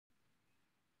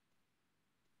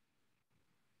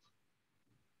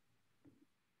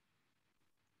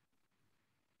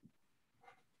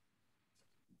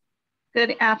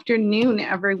Good afternoon,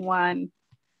 everyone.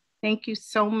 Thank you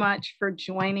so much for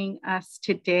joining us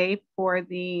today for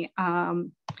the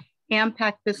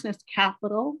AmPac Business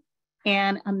Capital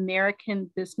and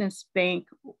American Business Bank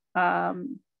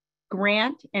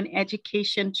Grant and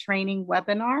Education Training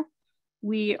webinar.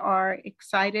 We are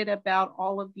excited about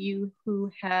all of you who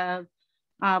have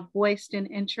voiced an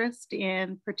interest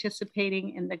in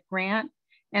participating in the grant,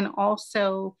 and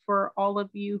also for all of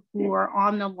you who are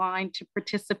on the line to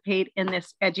participate in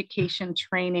this education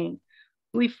training.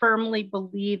 We firmly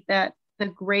believe that the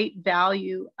great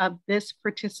value of this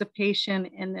participation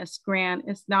in this grant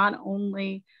is not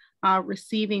only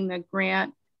receiving the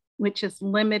grant, which is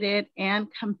limited and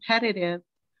competitive,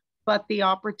 but the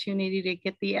opportunity to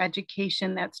get the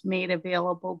education that's made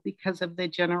available because of the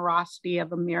generosity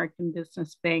of American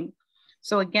Business Bank.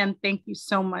 So again, thank you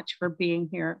so much for being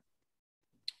here.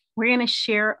 We're going to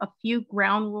share a few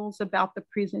ground rules about the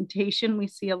presentation. We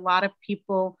see a lot of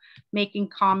people making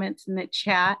comments in the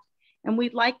chat, and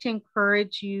we'd like to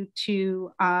encourage you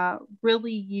to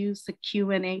really use the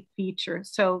Q&A feature.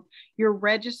 So you're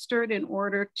registered in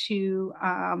order to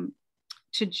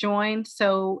join.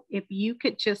 So if you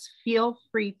could just feel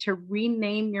free to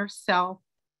rename yourself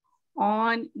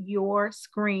on your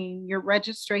screen, your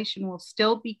registration will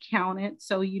still be counted.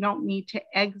 So you don't need to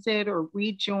exit or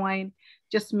rejoin.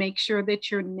 Just make sure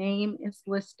that your name is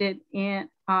listed in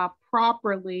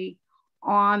properly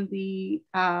on the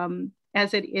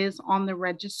as it is on the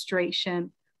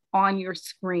registration on your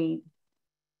screen.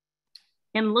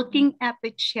 And looking at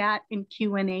the chat and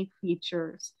Q&A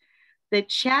features, the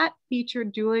chat feature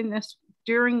during this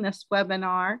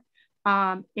webinar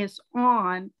is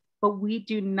on, but we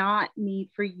do not need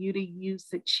for you to use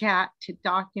the chat to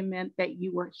document that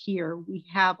you are here. We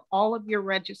have all of your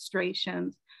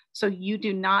registrations, so you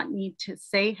do not need to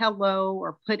say hello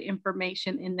or put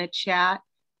information in the chat.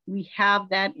 We have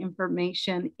that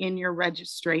information in your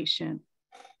registration.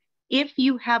 If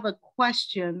you have a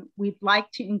question, we'd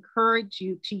like to encourage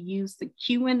you to use the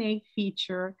Q&A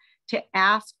feature to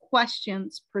ask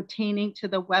questions pertaining to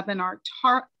the webinar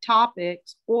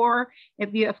topics, or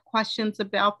if you have questions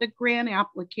about the grant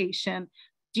application,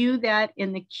 do that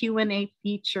in the Q&A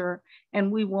feature, and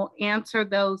we will answer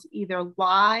those either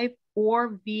live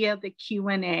or via the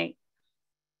Q&A.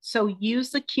 So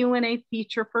use the Q&A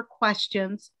feature for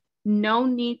questions. No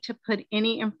need to put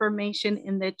any information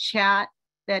in the chat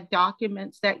that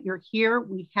documents that you're here.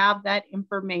 We have that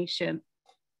information.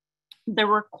 The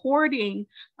recording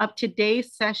of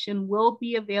today's session will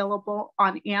be available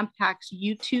on AmPac's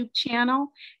YouTube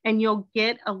channel, and you'll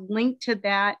get a link to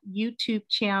that YouTube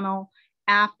channel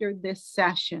after this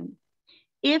session.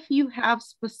 If you have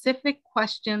specific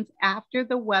questions after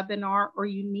the webinar or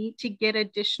you need to get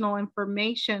additional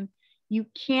information, you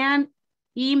can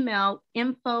email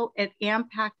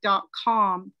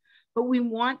info@ampac.com. But we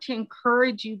want to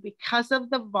encourage you, because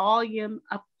of the volume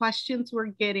of questions we're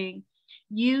getting,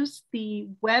 use the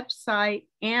website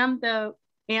and the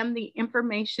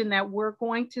information that we're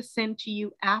going to send to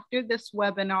you after this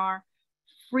webinar.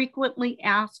 Frequently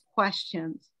asked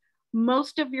questions.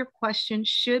 Most of your questions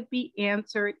should be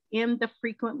answered in the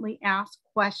frequently asked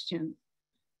questions.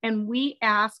 And we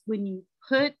ask when you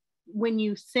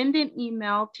send an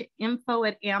email to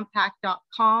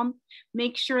info@ampac.com,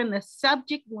 make sure in the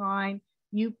subject line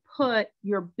you put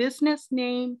your business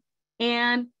name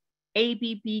and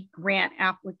ABB grant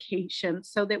application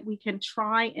so that we can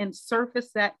try and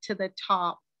surface that to the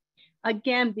top.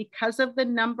 Again, because of the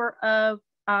number of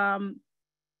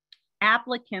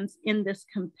applicants in this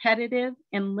competitive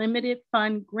and limited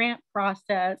fund grant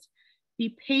process, be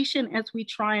patient as we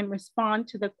try and respond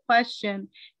to the question,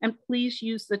 and please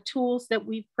use the tools that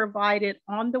we've provided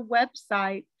on the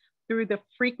website through the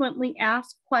frequently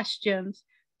asked questions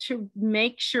to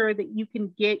make sure that you can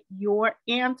get your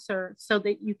answer so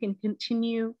that you can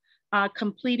continue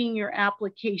completing your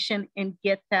application and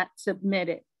get that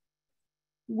submitted.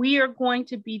 We are going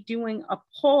to be doing a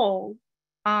poll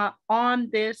on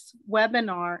this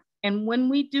webinar. And when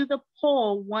we do the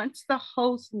poll, once the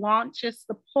host launches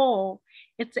the poll,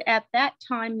 it's at that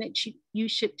time that you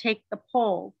should take the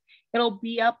poll. It'll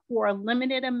be up for a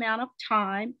limited amount of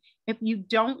time. If you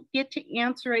don't get to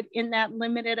answer it in that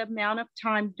limited amount of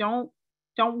time, don't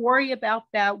worry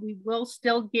about that. We will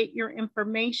still get your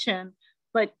information,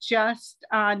 but just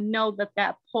know that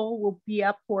that poll will be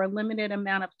up for a limited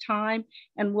amount of time,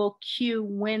 and we'll cue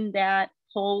when that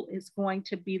poll is going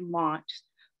to be launched.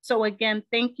 So again,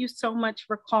 thank you so much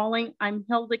for calling. I'm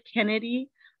Hilda Kennedy.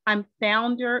 I'm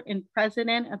founder and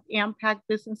president of AmPac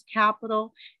Business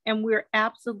Capital, and we're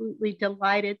absolutely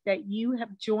delighted that you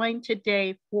have joined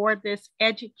today for this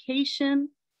education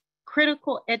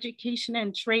critical education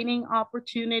and training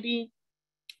opportunity,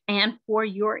 and for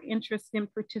your interest in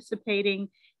participating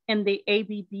in the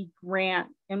ABB grant.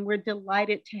 And we're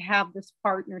delighted to have this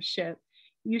partnership.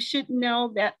 You should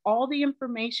know that all the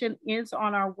information is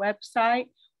on our website.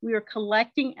 We are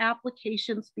collecting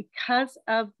applications because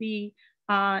of the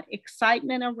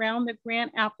excitement around the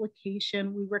grant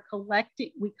application.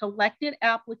 We collected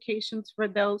applications for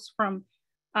those from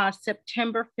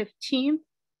September 15th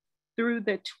through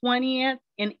the 20th,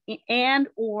 and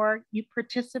or you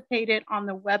participated on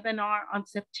the webinar on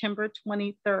September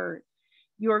 23rd.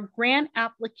 Your grant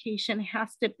application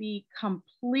has to be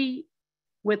complete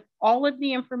with all of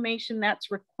the information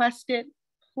that's requested,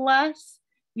 plus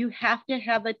you have to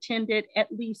have attended at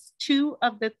least 2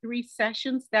 of the 3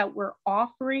 sessions that we're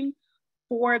offering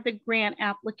for the grant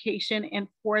application and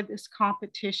for this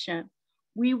competition.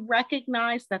 We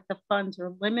recognize that the funds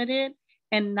are limited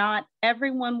and not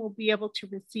everyone will be able to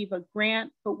receive a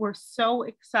grant, but we're so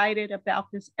excited about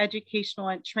this educational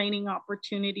and training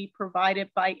opportunity provided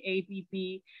by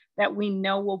ABB that we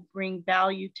know will bring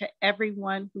value to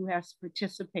everyone who has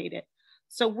participated.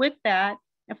 So with that,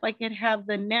 if I could have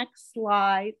the next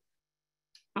slide,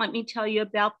 let me tell you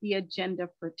about the agenda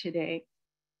for today.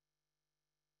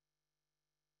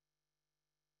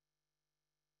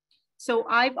 So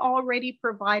I've already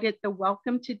provided the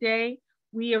welcome today.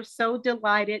 We are so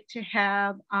delighted to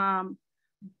have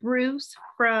Bruce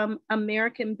from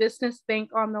American Business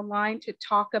Bank on the line to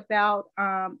talk about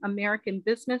American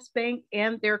Business Bank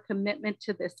and their commitment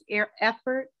to this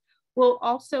effort. We'll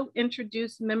also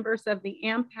introduce members of the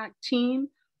AmPac team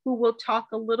who will talk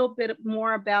a little bit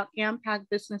more about AmPac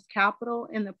Business Capital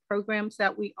and the programs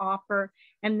that we offer.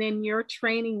 And then your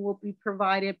training will be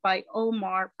provided by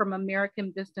Omar from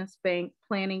American Business Bank,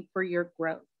 Planning for Your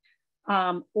Growth.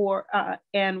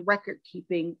 And record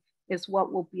keeping is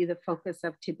what will be the focus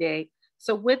of today.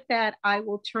 So with that, I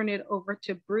will turn it over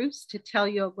to Bruce to tell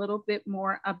you a little bit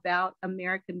more about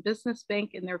American Business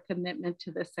Bank and their commitment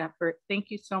to this effort. Thank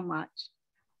you so much.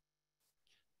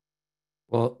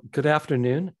 Well, good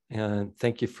afternoon, and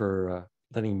thank you for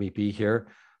letting me be here.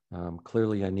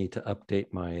 Clearly, I need to update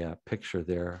my picture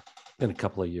there in a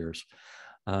couple of years.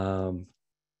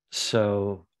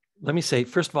 So let me say,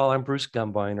 first of all, I'm Bruce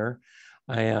Gumbiner.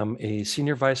 I am a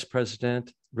Senior Vice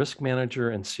President, Risk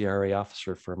Manager, and CRA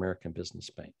Officer for American Business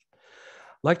Bank.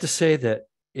 I'd like to say that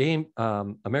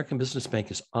American Business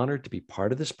Bank is honored to be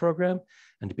part of this program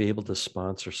and to be able to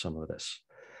sponsor some of this.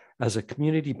 As a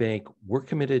community bank, we're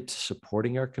committed to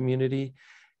supporting our community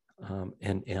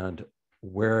and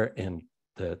where in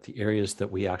the areas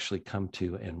that we actually come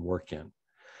to and work in.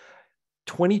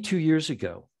 22 years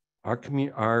ago,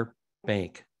 our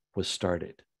bank was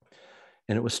started.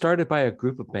 And it was started by a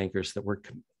group of bankers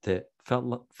that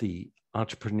felt the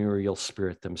entrepreneurial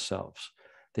spirit themselves.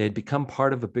 They had become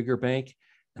part of a bigger bank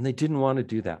and they didn't want to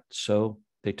do that. So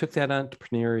they took that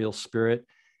entrepreneurial spirit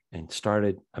and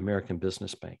started American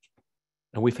Business Bank.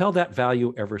 And we've held that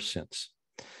value ever since.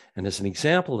 And as an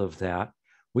example of that,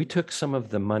 we took some of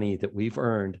the money that we've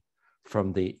earned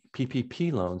from the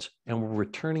PPP loans and we're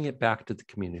returning it back to the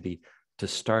community to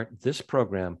start this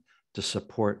program to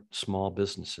support small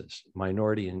businesses,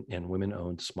 minority and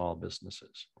women-owned small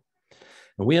businesses.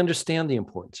 And we understand the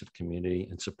importance of community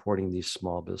and supporting these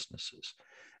small businesses.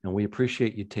 And we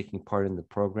appreciate you taking part in the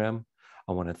program.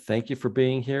 I want to thank you for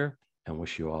being here and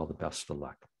wish you all the best of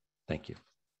luck. Thank you.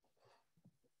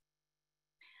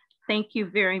 Thank you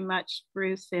very much,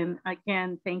 Bruce. And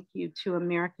again, thank you to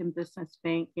American Business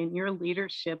Bank and your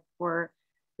leadership for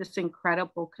this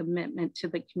incredible commitment to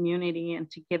the community and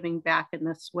to giving back in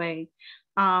this way.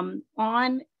 On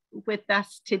with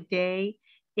us today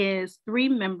is 3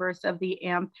 members of the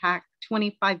AmPac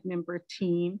 25-member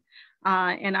team.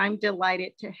 And I'm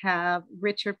delighted to have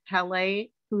Richard Pele,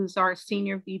 who's our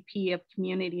Senior VP of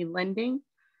Community Lending,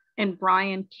 and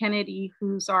Brian Kennedy,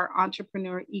 who's our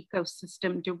Entrepreneur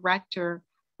Ecosystem Director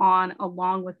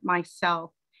along with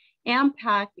myself.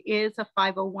 AmPac is a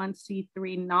 501c3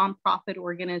 nonprofit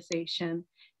organization,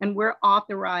 and we're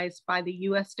authorized by the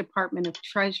U.S. Department of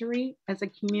Treasury as a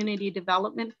community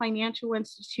development financial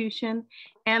institution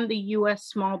and the U.S.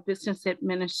 Small Business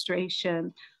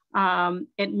Administration,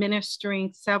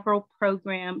 administering several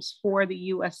programs for the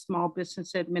U.S. Small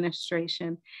Business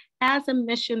Administration as a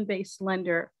mission-based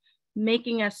lender,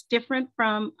 making us different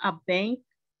from a bank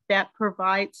that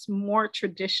provides more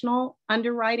traditional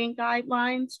underwriting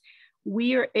guidelines.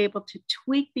 We are able to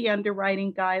tweak the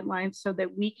underwriting guidelines so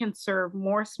that we can serve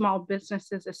more small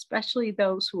businesses, especially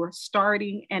those who are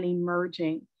starting and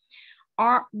emerging.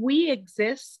 We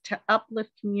exist to uplift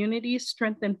communities,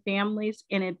 strengthen families,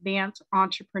 and advance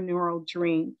entrepreneurial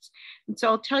dreams. And so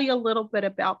I'll tell you a little bit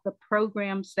about the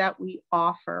programs that we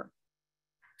offer.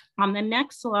 On the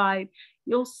next slide,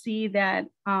 you'll see that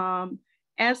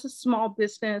as a small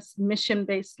business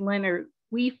mission-based lender,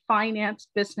 we finance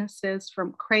businesses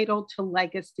from cradle to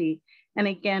legacy. And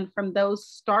again, from those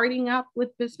starting up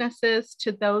with businesses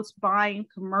to those buying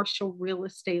commercial real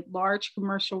estate, large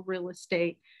commercial real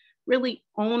estate, really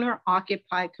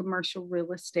owner-occupied commercial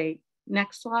real estate.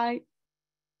 Next slide.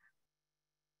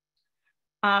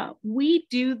 We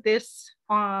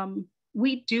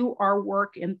do our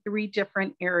work in 3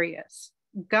 different areas.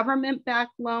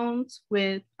 Government-backed loans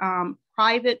with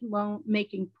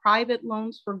making private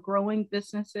loans for growing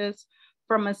businesses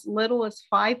from as little as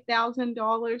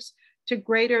 $5,000 to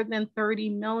greater than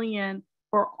 $30 million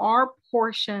for our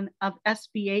portion of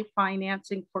SBA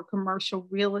financing for commercial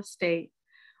real estate.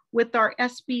 With our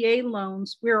SBA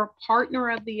loans, we're a partner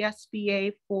of the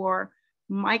SBA for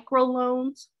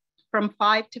microloans from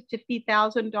 $5,000 to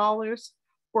 $50,000,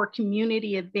 for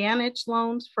community advantage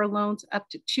loans for loans up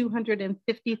to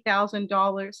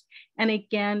 $250,000. And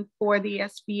again, for the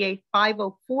SBA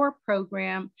 504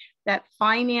 program that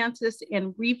finances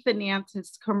and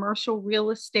refinances commercial real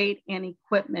estate and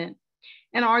equipment.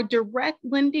 And our direct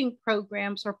lending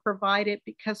programs are provided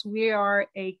because we are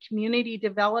a community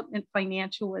development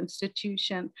financial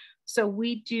institution. So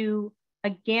we do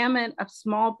a gamut of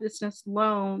small business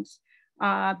loans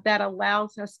that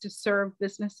allows us to serve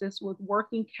businesses with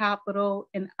working capital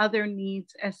and other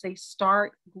needs as they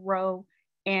start, grow,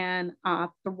 and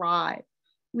thrive.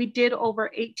 We did over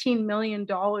 $18 million in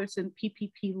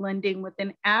PPP lending with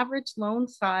an average loan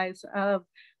size of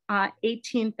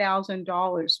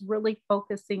 $18,000, really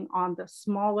focusing on the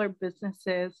smaller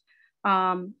businesses,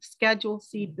 Schedule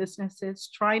C businesses,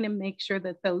 trying to make sure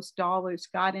that those dollars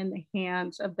got in the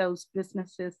hands of those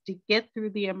businesses to get through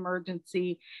the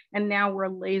emergency. And now we're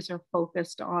laser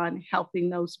focused on helping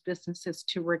those businesses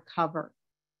to recover.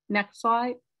 Next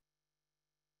slide.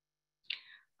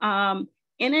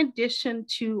 In addition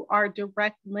to our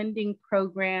direct lending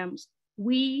programs,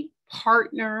 we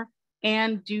partner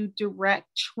and do direct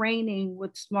training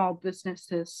with small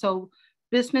businesses. So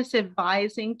business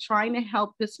advising, trying to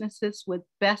help businesses with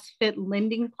best fit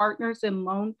lending partners and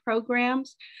loan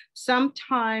programs.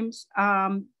 Sometimes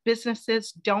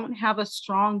businesses don't have a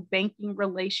strong banking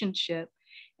relationship.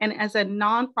 And as a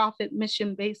nonprofit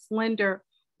mission-based lender,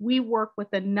 we work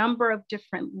with a number of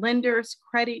different lenders,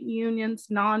 credit unions,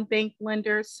 non-bank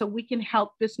lenders, so we can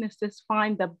help businesses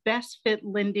find the best fit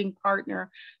lending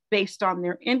partner based on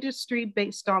their industry,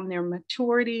 based on their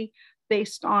maturity,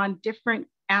 based on different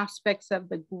aspects of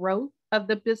the growth of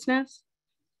the business.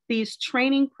 These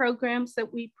training programs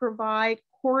that we provide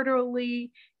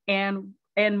quarterly and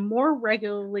more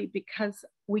regularly, because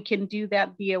we can do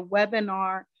that via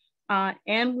webinar,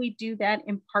 and we do that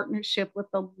in partnership with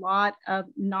a lot of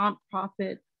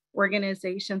nonprofit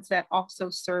organizations that also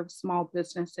serve small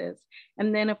businesses.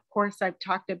 And then, of course, I've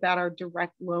talked about our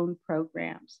direct loan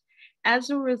programs. As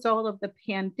a result of the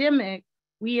pandemic,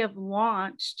 we have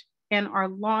launched and are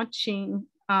launching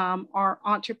our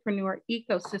entrepreneur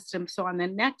ecosystem. So on the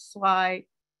next slide,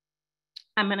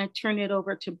 I'm going to turn it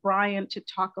over to Brian to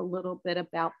talk a little bit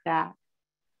about that.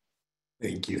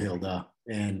 Thank you, Hilda,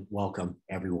 and welcome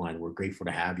everyone. We're grateful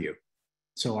to have you.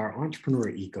 So our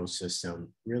entrepreneur ecosystem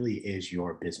really is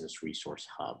your business resource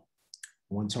hub.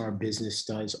 Once our business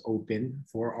does open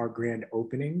for our grand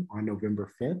opening on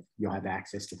November 5th, you'll have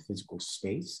access to physical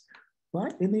space.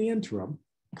 But in the interim,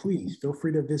 please feel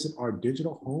free to visit our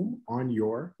digital home on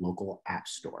your local app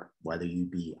store, whether you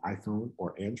be iPhone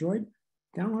or Android.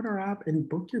 Download our app and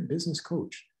book your business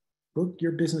coach, book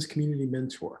your business community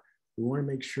mentor. We want to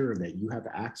make sure that you have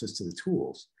access to the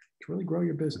tools to really grow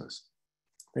your business.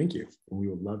 Thank you. And we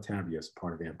would love to have you as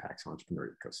part of AmPac's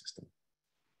entrepreneur ecosystem.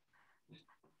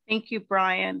 Thank you,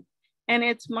 Brian. And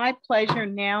it's my pleasure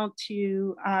now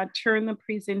to turn the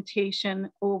presentation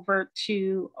over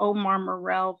to Omar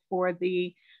Morel for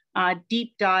the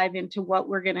deep dive into what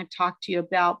we're going to talk to you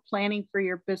about, planning for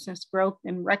your business growth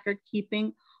and record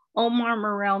keeping. Omar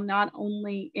Morel not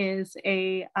only is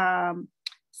a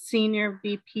senior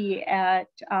VP at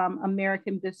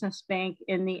American Business Bank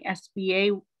in the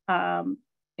SBA,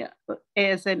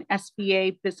 as an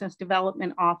SBA Business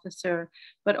Development Officer,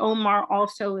 but Omar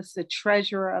also is the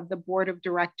treasurer of the board of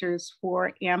directors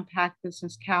for AmPac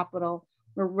Business Capital.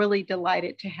 We're really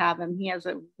delighted to have him. He has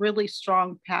a really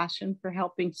strong passion for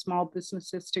helping small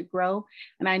businesses to grow.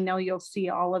 And I know you'll see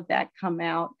all of that come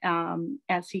out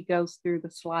as he goes through the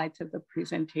slides of the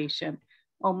presentation.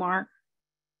 Omar.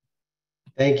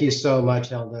 Thank you so much,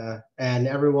 Hilda. And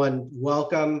everyone,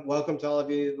 welcome. Welcome to all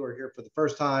of you who are here for the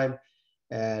first time,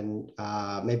 and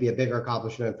maybe a bigger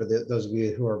accomplishment for those of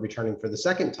you who are returning for the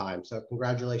second time. So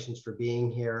congratulations for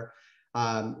being here.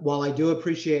 While I do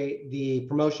appreciate the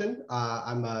promotion,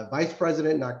 I'm a vice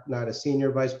president, not a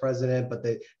senior vice president, but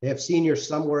they have senior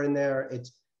somewhere in there.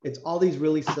 It's all these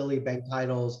really silly bank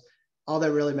titles. All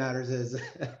that really matters is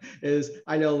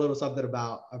I know a little something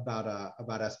about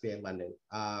SBA lending.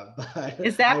 But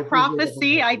is that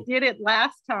prophecy? I did it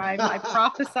last time. I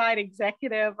prophesied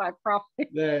executive. I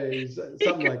prophesied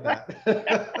something like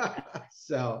that.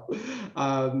 So,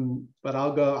 but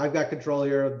I'll go. I've got control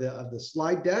here of the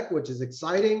slide deck, which is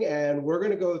exciting, and we're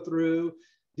going to go through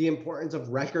the importance of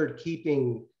record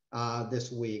keeping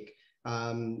this week.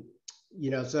 So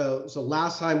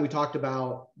last time we talked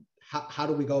about how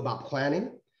do we go about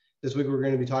planning. This week we're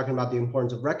going to be talking about the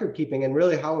importance of record keeping and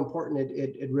really how important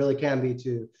it really can be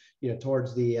to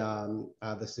towards the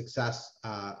success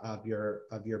of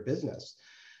your business.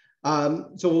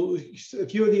 So a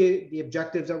few of the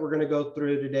objectives that we're going to go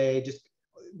through today, just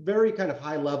very kind of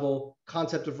high level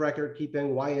concept of record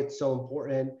keeping, why it's so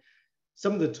important,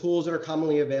 some of the tools that are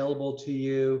commonly available to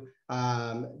you,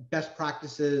 best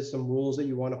practices, some rules that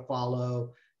you want to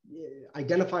follow,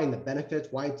 identifying the benefits,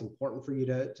 why it's important for you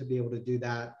to be able to do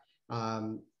that,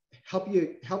 help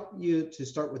you to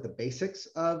start with the basics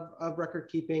of record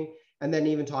keeping, and then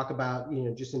even talk about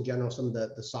just in general some of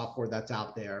the software that's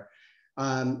out there,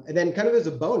 and then kind of as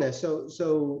a bonus.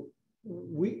 So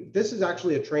this is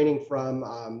actually a training from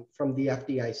the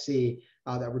FDIC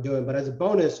that we're doing, but as a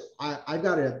bonus, I've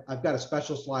got a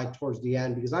special slide towards the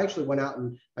end because I actually went out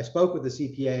and I spoke with the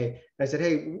CPA and I said,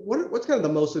 hey, what's kind of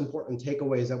the most important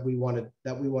takeaways that we want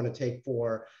to take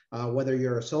for whether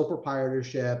you're a sole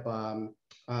proprietorship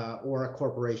or a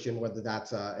corporation, whether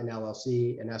that's an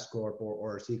LLC, an S corp,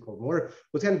 or a C corp.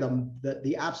 What's kind of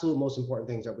the absolute most important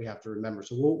things that we have to remember.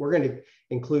 So we're going to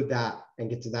include that and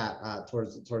get to that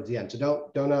towards the end.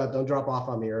 So don't drop off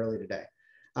on me early today.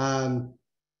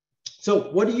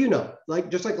 So what do you know?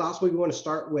 Just like last week, we want to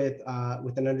start with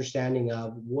an understanding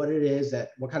of what it is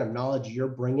what kind of knowledge you're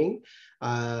bringing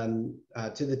to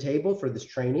the table for this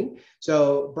training.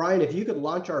 So Brian, if you could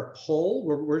launch our poll,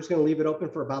 we're just going to leave it open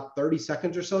for about 30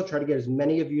 seconds or so, try to get as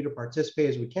many of you to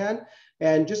participate as we can,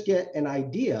 and just get an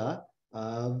idea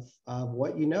of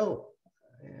what you know.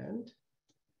 And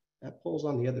that poll's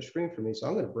on the other screen for me, so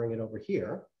I'm going to bring it over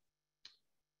here.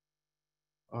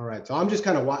 All right, so I'm just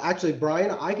kind of actually, Brian,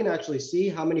 I can actually see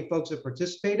how many folks have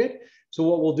participated. So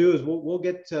what we'll do is we'll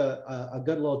get to a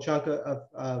good little chunk of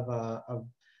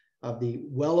the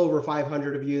well over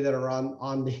 500 of you that are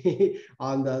on the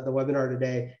webinar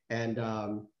today, and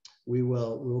we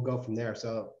will go from there.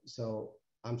 So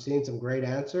I'm seeing some great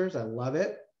answers. I love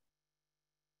it.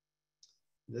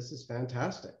 This is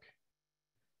fantastic.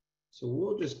 So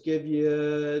we'll just give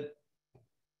you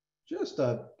just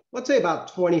let's say about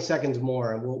 20 seconds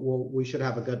more, and we should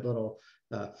have a good little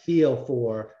feel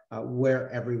for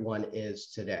where everyone is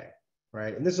today,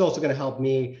 right? And this is also going to help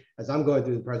me as I'm going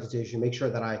through the presentation, make sure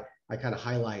that I kind of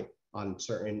highlight on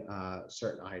certain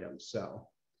items. So,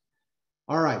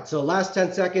 all right, so last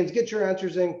 10 seconds, get your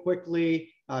answers in quickly.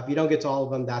 If you don't get to all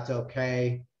of them, that's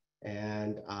okay.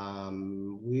 And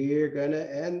we're going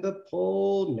to end the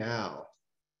poll now.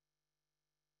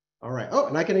 All right. Oh,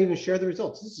 and I can even share the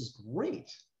results. This is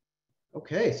great.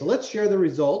 Okay, so let's share the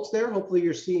results there. Hopefully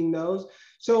you're seeing those.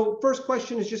 So first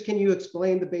question is just, can you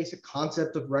explain the basic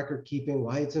concept of record keeping,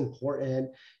 why it's important,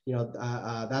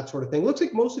 that sort of thing. Looks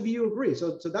like most of you agree.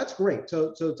 So that's great.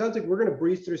 So it sounds like we're going to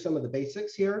breeze through some of the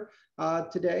basics here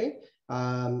today.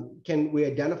 Can we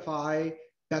identify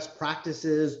best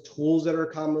practices, tools that are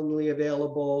commonly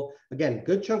available? Again,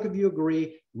 good chunk of you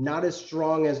agree, not as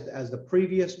strong as the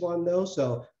previous one though.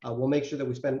 So we'll make sure that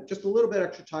we spend just a little bit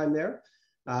extra time there.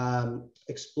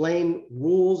 Explain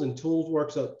rules and tools work.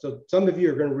 So some of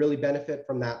you are going to really benefit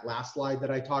from that last slide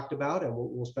that I talked about, and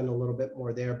we'll spend a little bit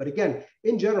more there. But again,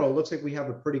 in general, it looks like we have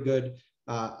a pretty good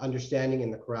understanding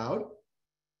in the crowd.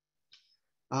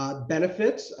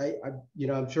 Benefits,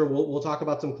 I'm sure we'll talk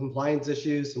about some compliance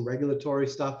issues, some regulatory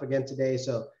stuff again today.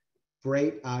 So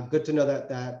great, good to know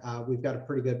that we've got a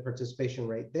pretty good participation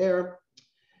rate there.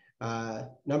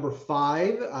 Number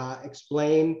 5,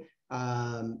 explain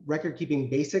record keeping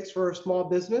basics for a small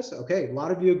business. Okay, a lot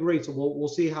of you agree. So we'll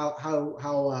see how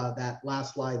that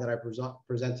last slide that I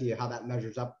present to you, how that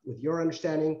measures up with your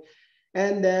understanding.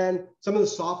 And then some of the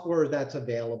software that's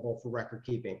available for record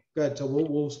keeping. Good. So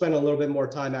we'll spend a little bit more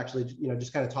time actually,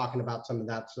 just kind of talking about some of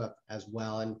that stuff as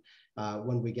well. And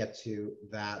when we get to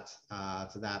that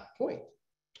point.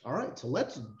 All right. So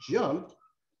let's jump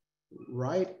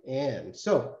right in.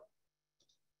 So,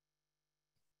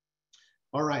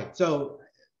 all right. So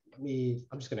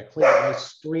I'm just going to clean up my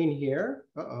screen here.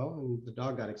 Uh-oh, and the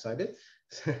dog got excited.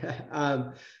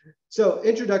 So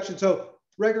introduction. So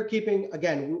record keeping,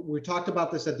 again, we talked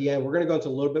about this at the end. We're going to go into a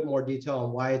little bit more detail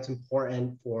on why it's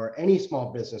important for any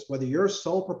small business, whether you're a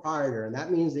sole proprietor, and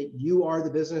that means that you are the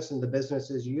business and the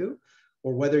business is you,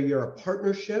 or whether you're a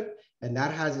partnership and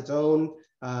that has its own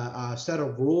set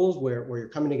of rules where you're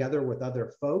coming together with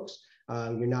other folks.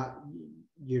 You're not,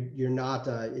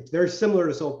 it's very similar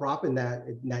to sole prop in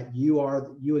that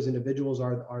you as individuals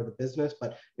are the business,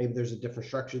 but maybe there's a different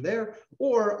structure there,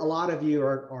 or a lot of you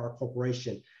are a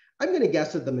corporation. I'm going to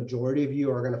guess that the majority of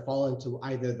you are going to fall into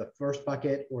either the first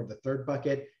bucket or the third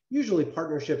bucket. Usually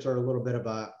partnerships are a little bit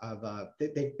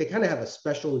they kind of have a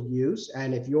special use.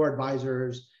 And if your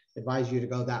advisors advise you to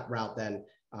go that route, then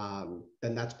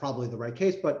that's probably the right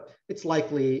case, but it's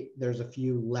likely there's a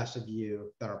few less of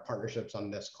you that are partnerships on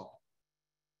this call.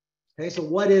 Okay, so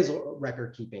what is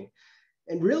record keeping?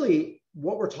 And really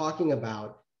what we're talking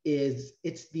about is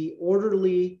it's the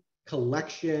orderly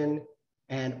collection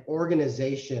and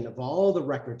organization of all the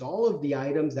records, all of the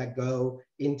items that go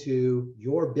into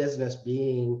your business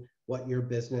being what your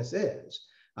business is.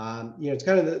 It's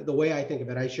kind of the way I think of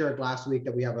it. I shared last week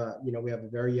that we have a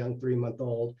very young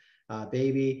 3-month-old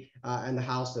baby in the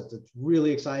house. That's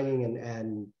really exciting,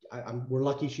 and we're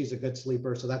lucky she's a good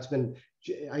sleeper. So that's been,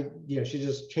 she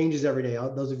just changes every day.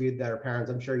 Those of you that are parents,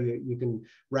 I'm sure you can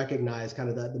recognize kind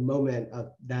of the moment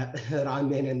of that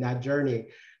I'm in that journey.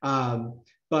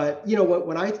 But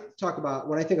when I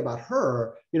think about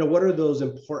her, what are those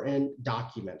important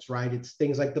documents, right? It's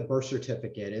things like the birth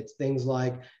certificate. It's things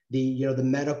like the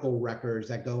medical records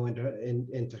that go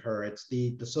into her. It's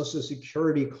the social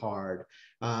security card.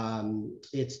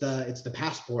 It's the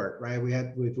passport, right?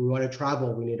 If we want to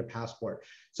travel, we need a passport.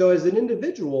 So as an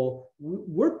individual,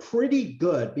 we're pretty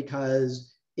good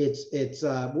because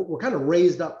we're kind of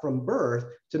raised up from birth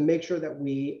to make sure that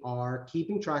we are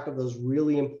keeping track of those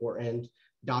really important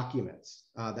documents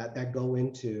that go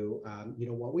into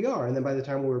what we are. And then by the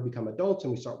time we become adults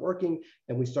and we start working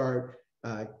and we start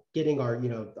getting our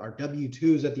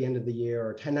W-2s at the end of the year,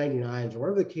 or 1099s, or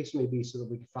whatever the case may be, so that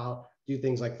we can do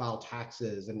things like file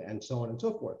taxes and so on and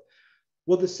so forth.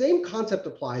 Well, the same concept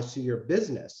applies to your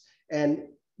business. And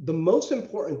the most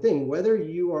important thing, whether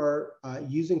you are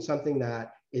using something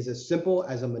that is as simple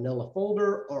as a manila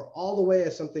folder or all the way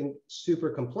as something super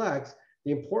complex,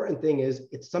 the important thing is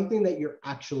it's something that you're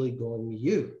actually going to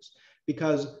use.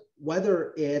 Because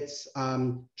whether it's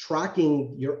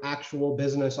tracking your actual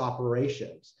business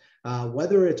operations,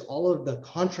 whether it's all of the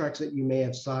contracts that you may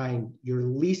have signed, your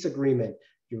lease agreement,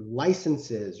 your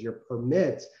licenses, your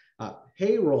permits,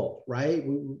 payroll, right?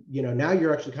 Now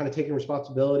you're actually kind of taking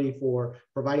responsibility for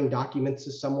providing documents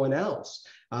to someone else.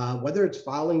 Whether it's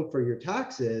filing for your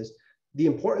taxes, the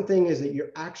important thing is that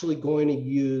you're actually going to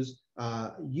use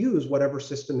whatever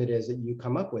system it is that you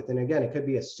come up with. And again, it could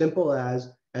be as simple as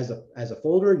a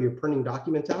folder. You're printing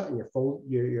documents out and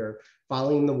you're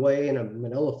filing them away in a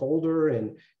manila folder,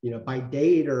 and by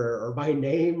date or by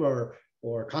name or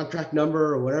contract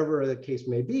number or whatever the case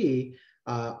may be.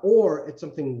 Or it's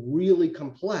something really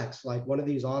complex, like one of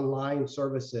these online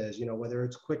services, whether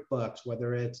it's QuickBooks,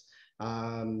 whether it's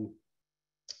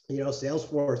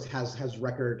Salesforce has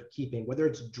record keeping, whether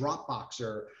it's Dropbox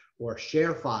or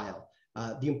ShareFile.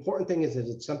 The important thing is that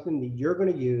it's something that you're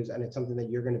going to use, and it's something that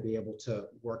you're going to be able to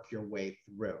work your way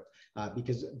through.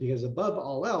 Because above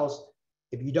all else,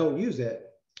 if you don't use it,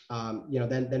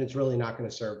 then it's really not going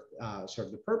to serve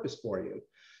the purpose for you.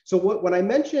 So when I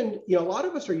mentioned, a lot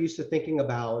of us are used to thinking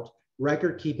about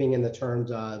record keeping in the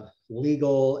terms of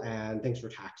legal and things for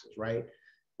taxes, right?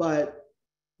 But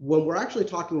when we're actually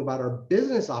talking about our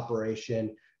business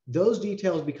operation, those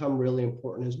details become really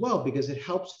important as well, because it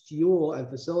helps fuel and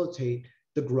facilitate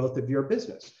the growth of your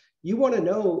business. You want to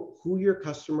know who your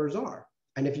customers are.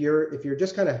 And if you're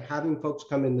just kind of having folks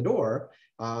come in the door,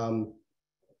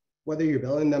 whether you're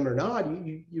billing them or not,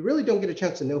 you really don't get a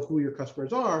chance to know who your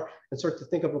customers are and start to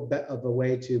think of a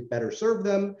way to better serve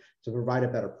them, to provide a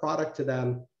better product to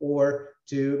them, or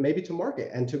to maybe to market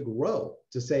and to grow,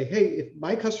 to say, hey, if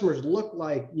my customers look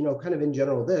like, kind of in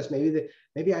general this,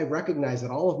 maybe I recognize that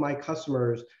all of my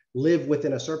customers live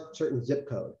within a certain zip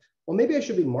code. Well, maybe I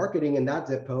should be marketing in that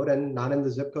zip code and not in the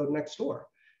zip code next door.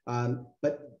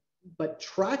 But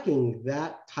tracking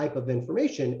that type of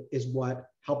information is what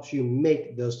helps you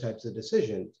make those types of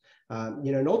decisions.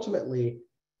 And ultimately,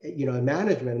 in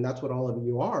management, and that's what all of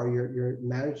you are, you're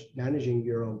managing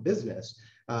your own business.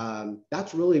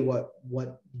 That's really what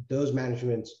those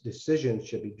management decisions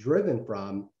should be driven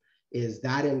from, is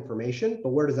that information. But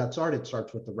where does that start? It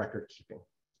starts with the record keeping.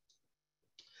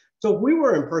 So if we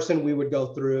were in person, we would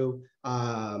go through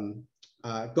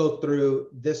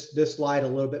this slide a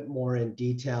little bit more in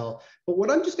detail. But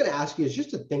what I'm just going to ask you is just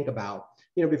to think about,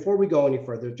 before we go any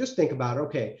further, just think about,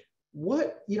 okay,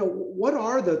 what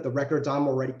are the records I'm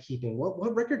already keeping?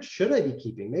 What records should I be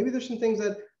keeping? Maybe there's some things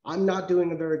that I'm not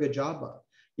doing a very good job of.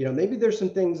 Maybe there's some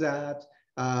things that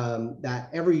that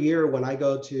every year when I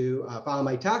go to file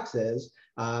my taxes,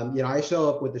 I show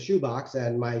up with the shoebox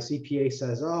and my CPA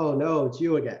says, "Oh no, it's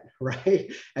you again,"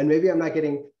 right? And maybe I'm not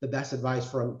getting the best advice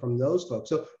from those folks.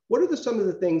 So what are some of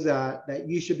the things that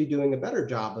you should be doing a better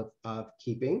job of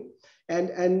keeping?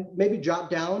 And maybe jot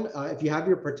down, if you have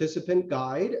your participant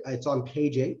guide, it's on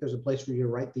page 8. There's a place for you to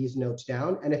write these notes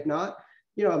down. And if not,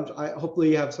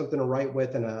 hopefully you have something to write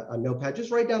with and a notepad. Just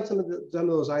write down some of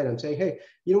those items. Say, hey,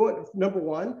 you know what? Number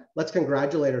one, let's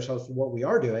congratulate ourselves for what we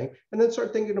are doing, and then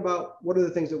start thinking about what are the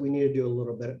things that we need to do a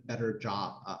little bit better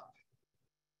job of.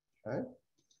 Okay.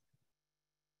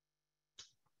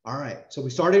 All right. So we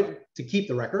started to keep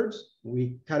the records.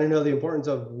 We kind of know the importance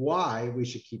of why we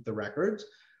should keep the records.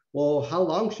 Well, how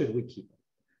long should we keep them,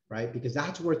 right? Because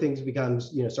that's where things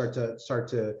becomes, start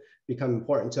to become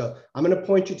important. So I'm going to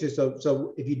point you to,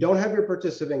 so if you don't have your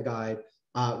participant guide,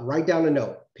 write down a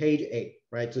note, page 8,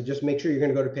 right? So just make sure you're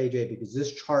going to go to page 8 because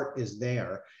this chart is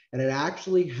there, and it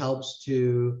actually helps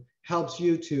you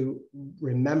to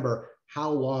remember how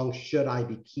long should I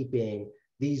be keeping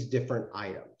these different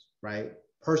items, right?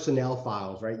 Personnel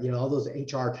files, right? All those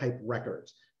HR type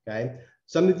records, okay?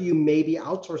 Some of you may be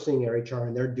outsourcing your HR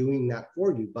and they're doing that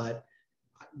for you, but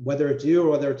whether it's you or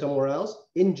whether it's somewhere else,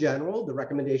 in general, the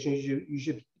recommendation is you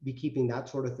should be keeping that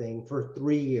sort of thing for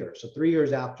 3 years. So 3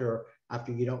 years after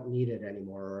you don't need it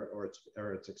anymore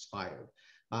or it's expired.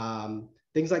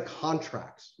 Things like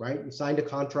contracts, right? You signed a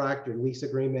contract or lease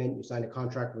agreement, you signed a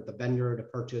contract with the vendor to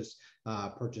purchase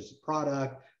a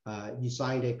product. You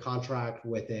signed a contract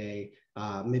with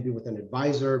maybe with an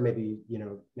advisor, maybe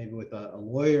with a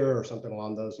lawyer or something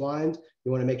along those lines.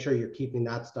 You want to make sure you're keeping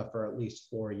that stuff for at least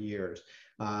 4 years.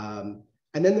 And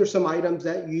then there's some items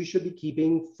that you should be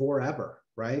keeping forever,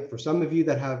 right? For some of you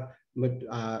that have,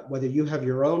 whether you have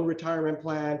your own retirement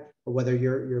plan or whether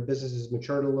your business has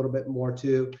matured a little bit more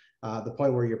to the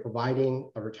point where you're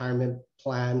providing a retirement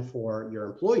plan for your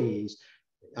employees,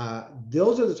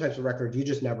 those are the types of records you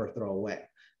just never throw away.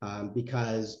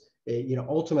 Because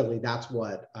ultimately that's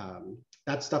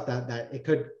stuff that it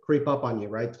could creep up on you,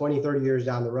 right? 20, 30 years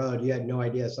down the road, you had no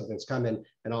idea something's coming,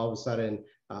 and all of a sudden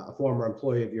a former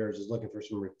employee of yours is looking for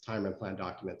some retirement plan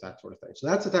documents, that sort of thing. So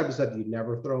that's the type of stuff you'd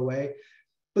never throw away.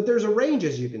 But there's a range,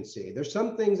 as you can see. There's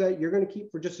some things that you're going to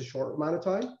keep for just a short amount of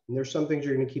time, and there's some things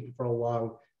you're going to keep for a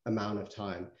long amount of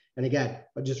time. And again,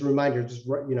 just a reminder, just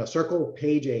circle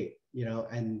page 8,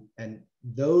 and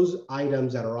those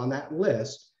items that are on that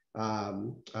list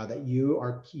that you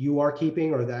are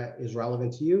keeping or that is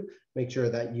relevant to you, make sure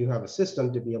that you have a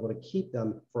system to be able to keep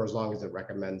them for as long as it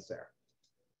recommends there.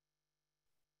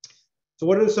 So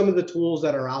what are some of the tools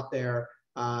that are out there?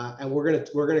 And we're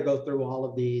gonna go through all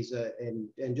of these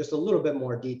in just a little bit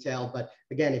more detail. But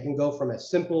again, it can go from as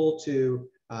simple to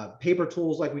paper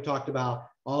tools like we talked about,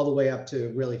 all the way up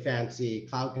to really fancy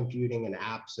cloud computing and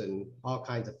apps and all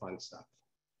kinds of fun stuff.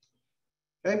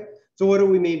 Okay, so what do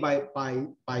we mean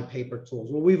by paper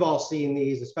tools? Well, we've all seen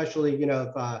these, especially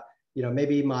if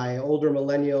maybe my older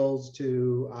millennials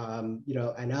to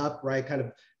and up, right? Kind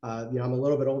of I'm a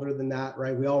little bit older than that,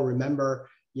 right? We all remember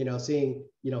seeing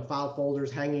file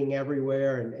folders hanging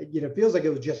everywhere, and it feels like it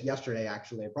was just yesterday.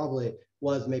 Actually, it probably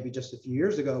was maybe just a few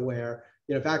years ago, where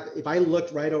in fact, if I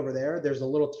looked right over there, there's a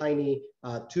little tiny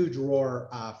 2-drawer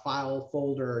file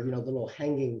folder, little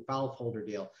hanging file folder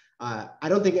deal. I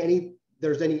don't think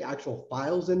there's any actual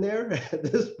files in there at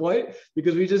this point,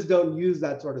 because we just don't use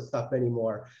that sort of stuff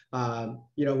anymore.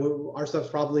 Our stuff's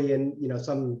probably in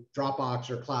some Dropbox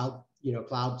or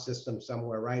cloud system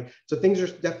somewhere, right? So things are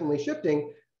definitely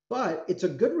shifting, but it's a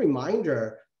good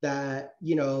reminder that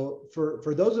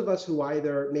for those of us who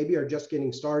either maybe are just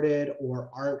getting started or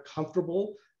aren't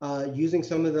comfortable using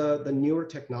some of the newer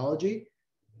technology,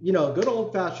 good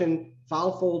old-fashioned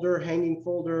file folder, hanging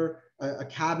folder, a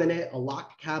cabinet, a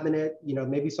locked cabinet,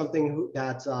 maybe something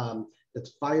that's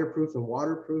fireproof and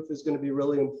waterproof is going to be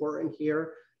really important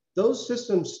here. Those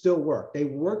systems still work. They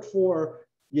worked for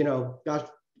gosh,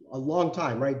 a long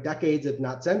time, right? Decades, if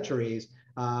not centuries.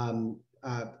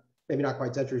 Maybe not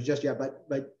quite centuries just yet,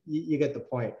 but you get the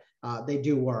point. They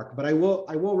do work. But I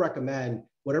will recommend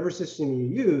whatever system you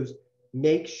use,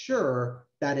 make sure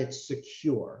that it's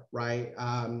secure, right?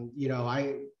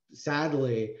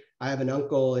 Sadly, I have an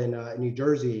uncle in New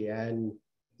Jersey, and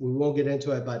we won't get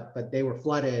into it, but they were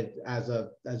flooded as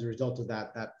a result of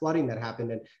that flooding that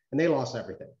happened, and they lost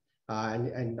everything.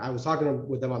 And I was talking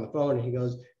with them on the phone, and he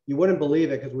goes, "You wouldn't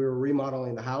believe it, because we were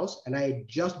remodeling the house, and I had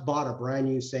just bought a brand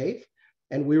new safe,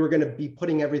 and we were going to be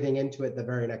putting everything into it the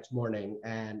very next morning,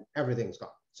 and everything's gone."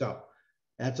 So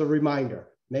that's a reminder.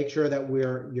 Make sure that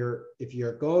if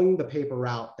you're going the paper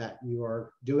route, that you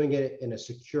are doing it in a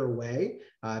secure way,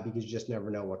 because you just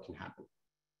never know what can happen.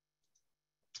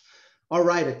 All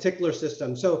right, a tickler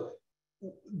system. So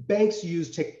banks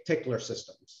use tickler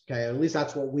systems, okay? At least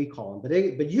that's what we call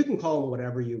them, but you can call them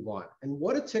whatever you want. And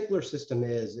what a tickler system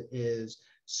is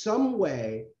some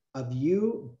way of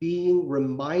you being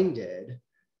reminded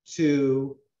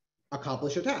to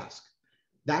accomplish a task.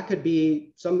 That could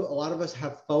be a lot of us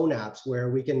have phone apps where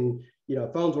we can,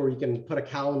 phones where you can put a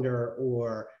calendar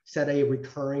or set a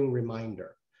recurring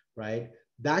reminder, right?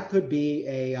 That could be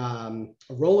a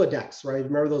Rolodex, right?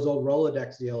 Remember those old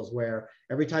Rolodex deals where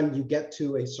every time you get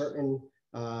to a certain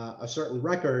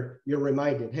record, you're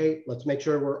reminded, hey, let's make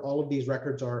sure all of these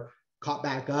records are caught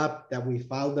back up, that we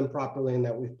filed them properly, and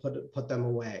that we've put them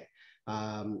away.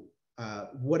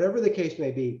 Whatever the case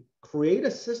may be, create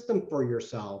a system for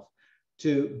yourself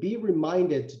to be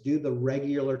reminded to do the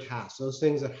regular tasks, those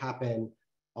things that happen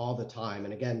all the time.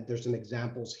 And again, there's some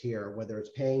examples here, whether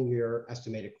it's paying your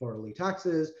estimated quarterly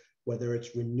taxes, whether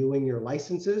it's renewing your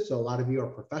licenses. So a lot of you are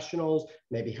professionals,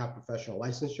 maybe have professional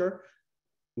licensure.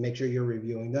 Make sure you're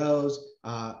reviewing those.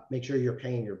 Make sure you're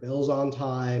paying your bills on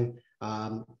time.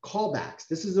 Callbacks.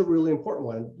 This is a really important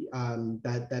one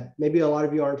that maybe a lot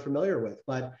of you aren't familiar with.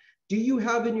 But do you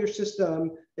have in your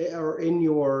system or in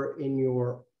your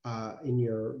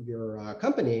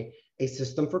company a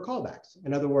system for callbacks?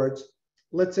 In other words,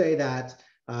 let's say that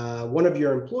one of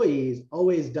your employees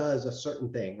always does a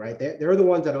certain thing, right? They're the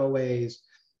ones that always,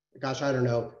 gosh, I don't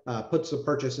know, puts the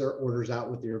purchase orders out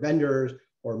with your vendors,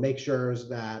 or make sure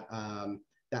that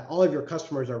that all of your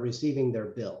customers are receiving their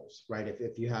bills, right?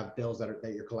 If you have bills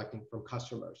that you're collecting from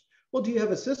customers. Well, do you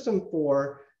have a system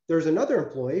for, there's another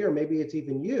employee, or maybe it's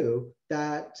even you,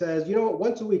 that says, you know what,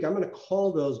 once a week, I'm going to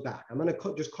call those back. I'm going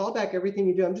to just call back everything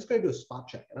you do. I'm just going to do a spot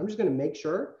check, and I'm just going to make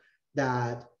sure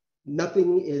that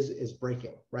nothing is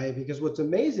breaking, right? Because what's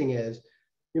amazing is,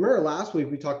 you remember last week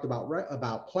we talked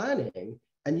about planning,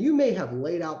 and you may have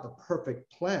laid out the perfect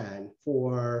plan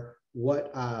for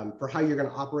for how you're going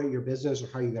to operate your business, or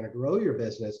how you're going to grow your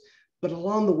business. But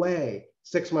along the way,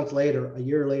 6 months later, a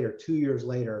year later, 2 years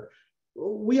later,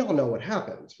 we all know what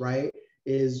happens, right?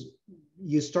 Is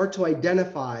you start to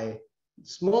identify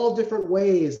small different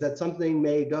ways that something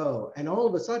may go. And all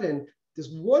of a sudden, this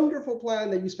wonderful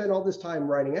plan that you spent all this time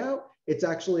writing out, it's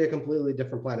actually a completely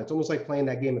different plan. It's almost like playing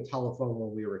that game of telephone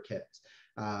when we were kids.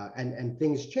 And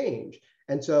things change.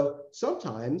 And so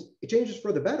sometimes it changes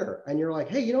for the better. And you're like,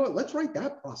 hey, you know what? Let's write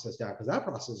that process down, because that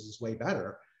process is way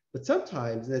better. But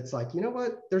sometimes it's like, you know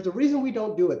what? There's a reason we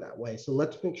don't do it that way. So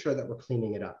let's make sure that we're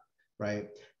cleaning it up, right?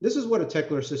 This is what a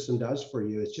tickler system does for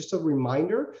you. It's just a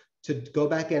reminder to go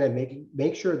back in and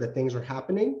make sure that things are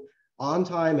happening on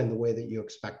time and the way that you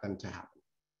expect them to happen.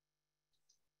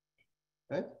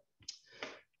 Okay.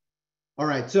 All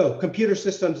right, so computer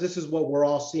systems, this is what we're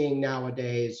all seeing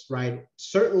nowadays, right?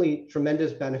 Certainly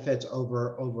tremendous benefits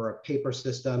over a paper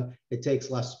system. It takes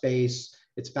less space,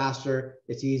 it's faster,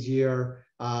 it's easier.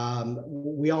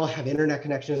 We all have internet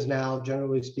connections now,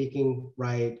 generally speaking,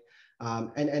 right?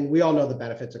 And we all know the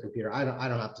benefits of computer. I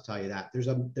don't have to tell you that. There's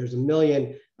a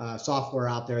million software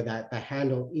out there that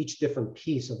handle each different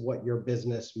piece of what your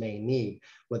business may need,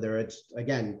 whether it's,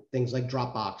 again, things like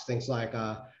Dropbox, things like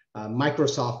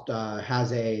Microsoft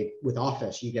has with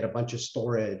Office, you get a bunch of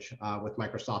storage with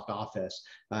Microsoft Office.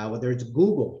 Whether it's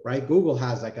Google, right? Google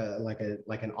has like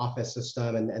an Office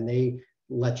system, and they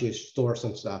let you store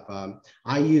some stuff.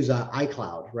 I use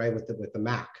iCloud, right, with the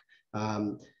Mac.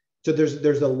 So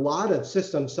there's a lot of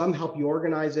systems. Some help you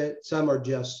organize it. Some are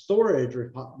just storage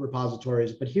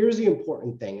repositories. But here's the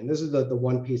important thing, and this is the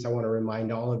one piece I want to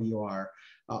remind all of you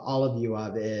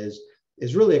of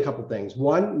is really a couple things.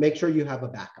 One, make sure you have a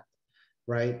backup,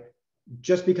 right?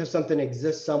 Just because something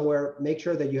exists somewhere, make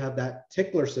sure that you have that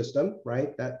tickler system,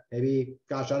 right? That maybe,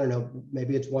 gosh, I don't know,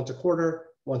 maybe it's once a quarter,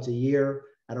 once a year,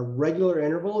 at a regular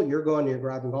interval, you're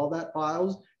grabbing all that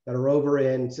files that are over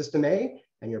in system A,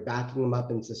 and you're backing them up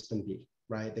in system B,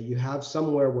 right? That you have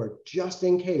somewhere where, just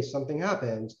in case something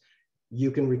happens,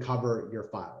 you can recover your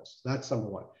files. That's number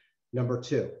one. Number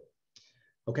two,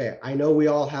 okay, I know we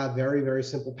all have very, very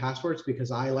simple passwords, because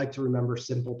I like to remember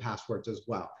simple passwords as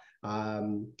well.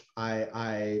 If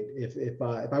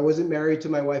I wasn't married to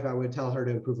my wife, I would tell her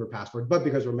to improve her password. But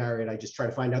because we're married, I just try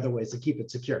to find other ways to keep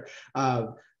it secure.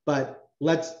 But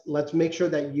let's make sure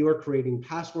that you are creating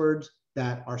passwords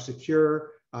that are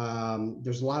secure.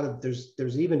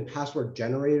 There's even password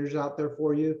generators out there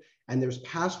for you, and there's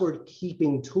password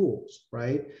keeping tools,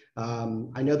 right?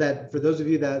 I know that for those of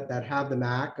you that have the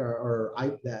Mac or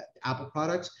the Apple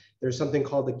products, there's something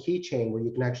called the keychain where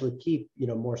you can actually keep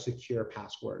more secure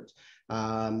passwords.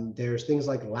 There's things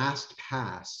like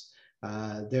LastPass.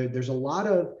 There's a lot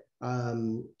of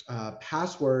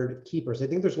password keepers. I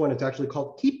think there's one that's actually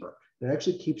called Keeper. It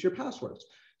actually keeps your passwords.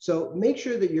 So make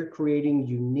sure that you're creating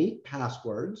unique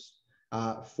passwords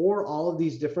for all of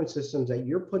these different systems that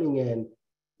you're putting in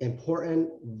important,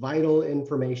 vital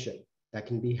information that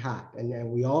can be hacked.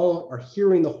 And we all are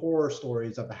hearing the horror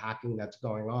stories of the hacking that's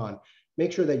going on.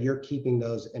 Make sure that you're keeping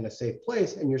those in a safe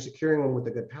place and you're securing them with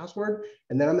a good password.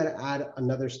 And then I'm going to add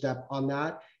another step on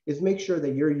that is make sure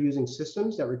that you're using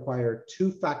systems that require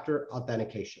two-factor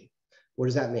authentication. What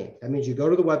does that mean? That means you go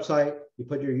to the website, you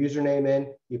put your username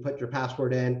in, you put your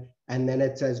password in, and then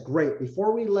it says, great,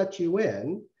 before we let you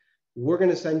in, we're going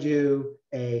to send you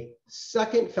a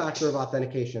second factor of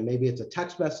authentication. Maybe it's a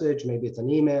text message, maybe it's an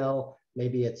email,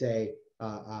 maybe it's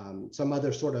some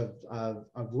other sort of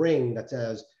ring that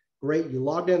says, great, you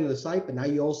logged into the site, but now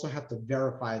you also have to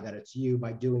verify that it's you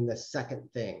by doing this second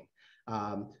thing.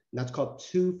 And that's called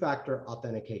two-factor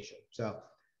authentication. So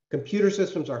computer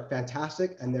systems are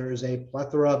fantastic, and there is a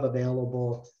plethora of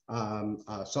available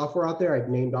software out there. I've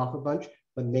named off a bunch,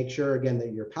 but make sure, again,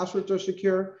 that your passwords are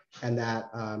secure and that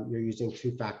you're using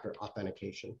two-factor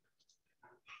authentication.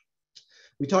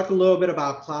 We talked a little bit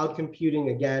about cloud computing.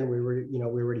 Again, we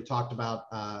already talked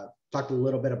a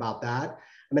little bit about that.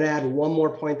 I'm going to add one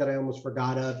more point that I almost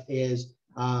forgot of is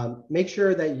make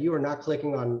sure that you are not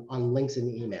clicking on links in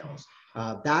emails.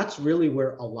 That's really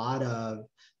where a lot of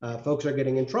folks are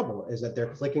getting in trouble, is that they're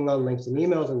clicking on links in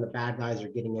emails and the bad guys are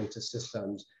getting into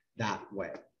systems that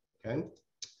way, okay?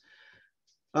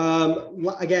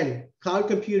 Again, cloud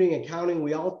computing, accounting,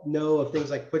 we all know of things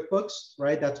like QuickBooks,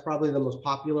 right? That's probably the most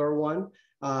popular one.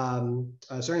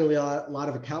 Certainly a lot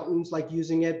of accountants like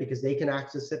using it because they can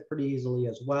access it pretty easily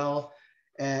as well.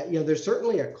 There's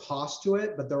certainly a cost to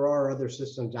it, but there are other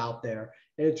systems out there.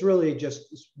 And it's really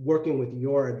just working with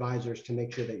your advisors to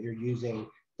make sure that you're using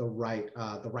the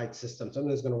right system, something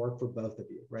that's going to work for both of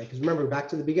you, right? Because remember, back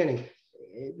to the beginning,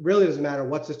 it really doesn't matter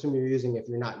what system you're using if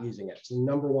you're not using it. So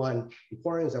number one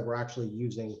important is that we're actually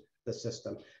using the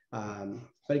system.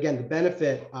 But again, the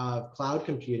benefit of cloud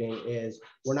computing is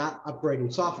we're not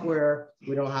upgrading software.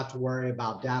 We don't have to worry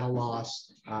about data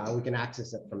loss. We can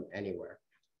access it from anywhere.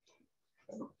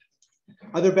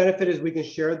 Other benefit is we can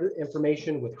share the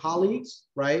information with colleagues,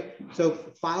 right? So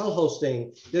file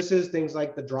hosting, this is things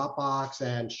like the Dropbox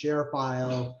and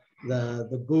ShareFile,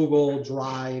 the Google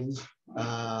Drives,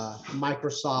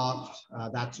 Microsoft,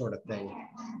 that sort of thing,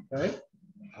 right?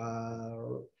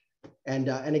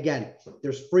 And again,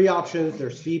 there's free options,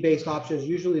 there's fee-based options.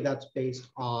 Usually that's based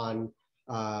on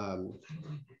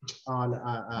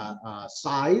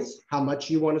size, how much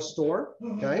you want to store,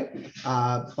 okay?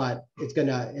 But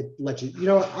it lets you,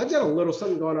 I've got a little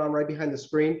something going on right behind the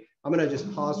screen. I'm gonna just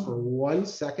pause for 1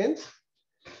 second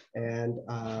and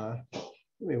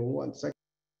give me 1 second.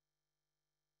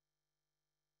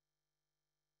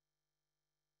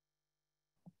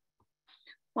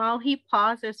 While he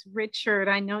pauses, Richard,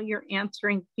 I know you're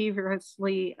answering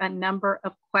feverishly a number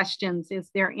of questions. Is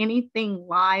there anything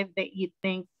live that you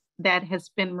think that has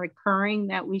been recurring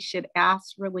that we should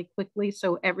ask really quickly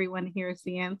so everyone hears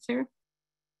the answer?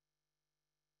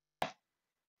 I'd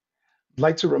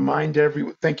like to remind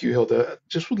everyone, thank you, Hilda.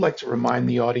 Just would like to remind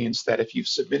the audience that if you've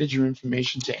submitted your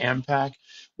information to AmPac,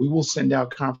 we will send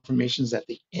out confirmations at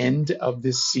the end of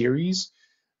this series.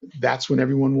 That's when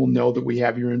everyone will know that we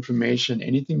have your information.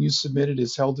 Anything you submitted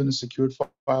is held in a secured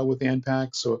file with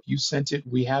AmPac. So if you sent it,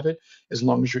 we have it, as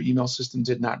long as your email system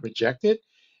did not reject it.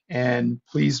 And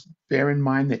please bear in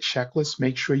mind that checklists,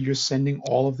 make sure you're sending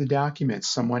all of the documents.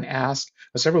 Someone asked,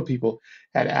 or several people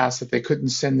had asked that they couldn't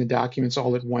send the documents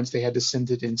all at once. They had to send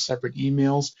it in separate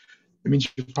emails. It means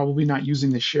you're probably not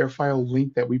using the share file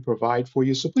link that we provide for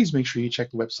you. So please make sure you check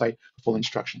the website for full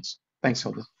instructions. Thanks,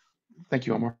 Hilda. Thank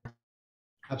you, Omar.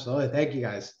 Absolutely. Thank you,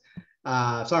 guys.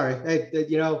 Sorry,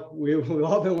 we've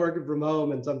all been working from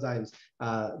home, and sometimes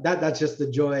that's just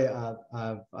the joy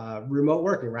of remote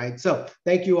working, right? So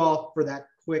thank you all for that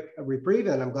quick reprieve,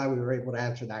 and I'm glad we were able to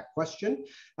answer that question.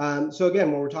 So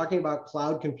again, when we're talking about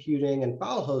cloud computing and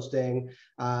file hosting,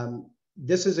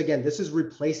 this is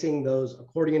replacing those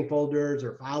accordion folders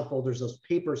or file folders, those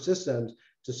paper systems,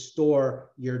 to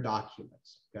store your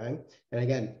documents, okay? And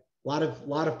again, a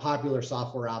lot of popular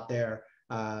software out there,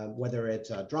 whether it's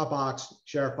Dropbox,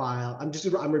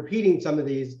 ShareFile. I'm repeating some of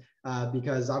these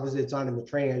because obviously it's not in the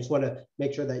training. I just want to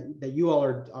make sure that you all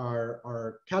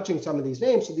are catching some of these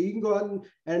names so that you can go out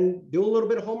and do a little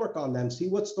bit of homework on them, see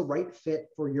what's the right fit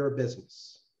for your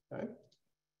business, okay?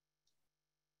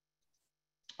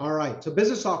 All right, so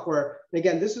business software, and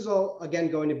again, this is all,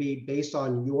 again, going to be based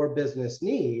on your business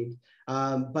need,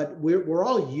 but we're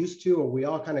all used to, or we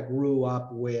all kind of grew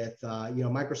up with, you know,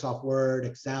 Microsoft Word,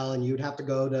 Excel, and you'd have to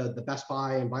go to the Best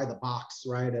Buy and buy the box,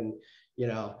 right? And, you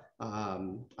know,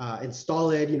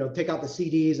 install it, you know, take out the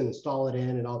CDs and install it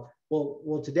in and all.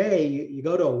 Well, today you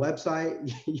go to a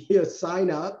website, you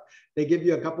sign up, they give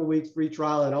you a couple weeks free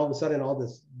trial, and all of a sudden all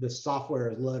this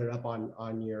software is loaded up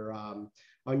on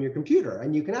your computer,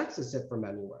 and you can access it from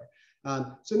anywhere.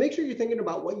 So make sure you're thinking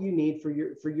about what you need for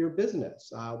your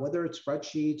business, whether it's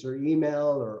spreadsheets or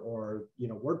email or you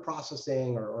know, word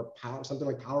processing or something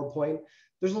like PowerPoint.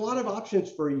 There's a lot of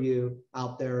options for you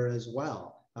out there as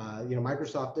well. You know,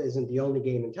 Microsoft isn't the only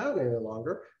game in town any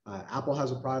longer. Apple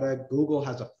has a product. Google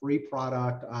has a free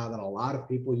product that a lot of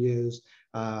people use,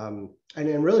 and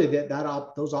then really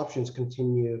those options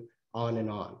continue on and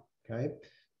on. Okay.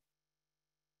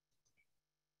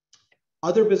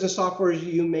 Other business softwares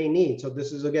you may need. So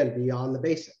this is, again, beyond the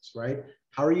basics, right?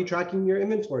 How are you tracking your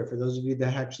inventory for those of you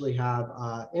that actually have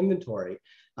inventory?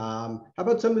 How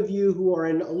about some of you who are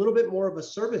in a little bit more of a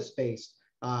service-based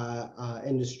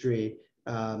industry?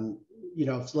 You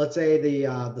know, so let's say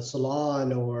the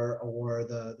salon or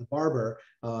the barber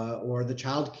or the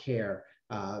childcare,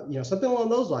 you know, something along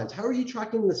those lines. How are you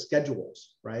tracking the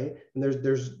schedules, right? And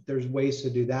there's ways to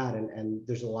do that, and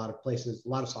there's a lot of places, a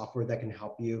lot of software that can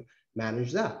help you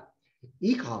manage that.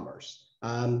 E-commerce.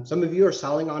 Some of you are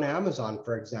selling on Amazon,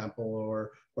 for example,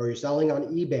 or you're selling on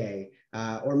eBay,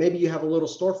 or maybe you have a little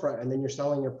storefront and then you're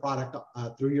selling your product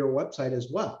through your website as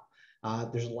well.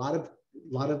 There's a lot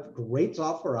of great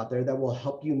software out there that will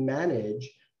help you manage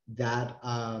that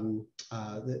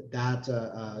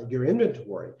your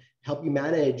inventory, help you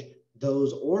manage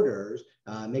those orders,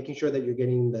 making sure that you're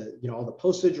getting all the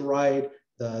postage right,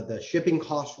 the shipping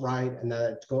costs right, and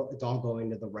that it's all going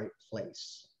to the right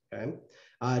place. Okay.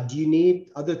 Do you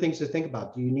need other things to think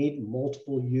about? Do you need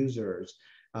multiple users?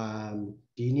 Do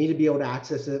you need to be able to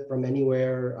access it from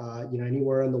anywhere,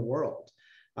 anywhere in the world?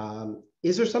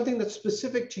 Is there something that's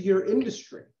specific to your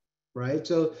industry, right?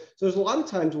 So there's a lot of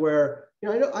times where,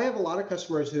 I know I have a lot of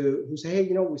customers who say,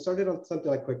 hey, we started on something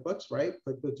like QuickBooks, right?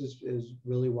 QuickBooks is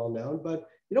really well known, but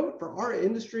you know what, for our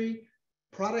industry,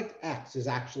 product X is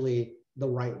actually the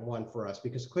right one for us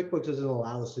because QuickBooks doesn't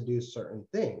allow us to do certain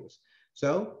things.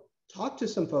 So talk to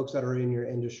some folks that are in your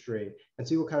industry and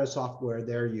see what kind of software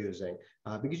they're using,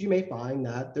 because you may find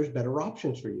that there's better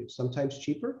options for you. Sometimes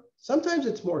cheaper, sometimes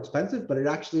it's more expensive, but it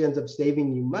actually ends up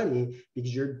saving you money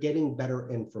because you're getting better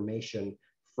information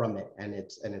from it, and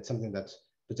it's something that's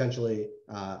potentially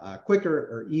quicker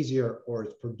or easier, or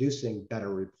it's producing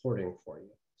better reporting for you.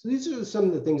 So these are some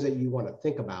of the things that you want to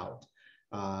think about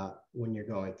when you're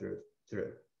going through.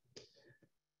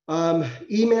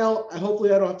 Email,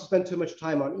 hopefully I don't have to spend too much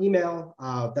time on email.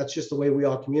 That's just the way we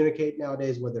all communicate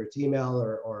nowadays, whether it's email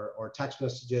or text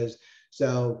messages.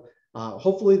 So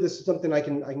hopefully this is something I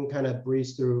can kind of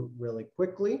breeze through really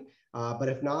quickly. But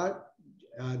if not,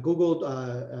 Google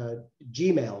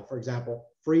Gmail, for example,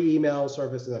 free email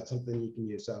service, and that's something you can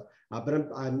use. So, but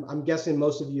I'm guessing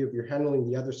most of you, if you're handling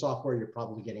the other software, you're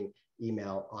probably getting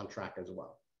email on track as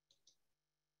well.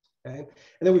 Okay, and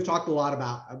then we've talked a lot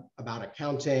about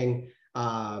accounting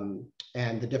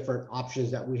and the different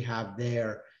options that we have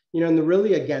there. And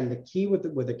really, again, the key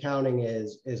with accounting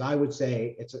is I would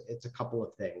say it's a couple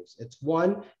of things. It's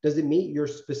one, does it meet your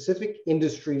specific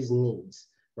industry's needs,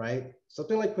 right?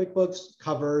 Something like QuickBooks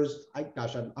covers,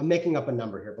 I'm making up a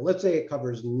number here, but let's say it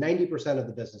covers 90% of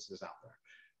the businesses out there,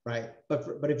 right?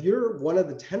 But if you're one of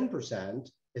the 10%,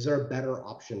 is there a better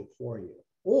option for you?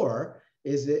 Or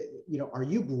is it, are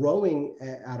you growing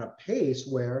at a pace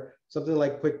where something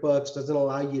like QuickBooks doesn't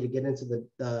allow you to get into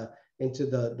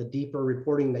the deeper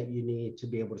reporting that you need to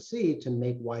be able to see to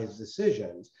make wise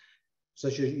decisions? So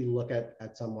should you look at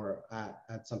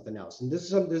something else? And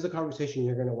this is a conversation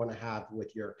you're going to want to have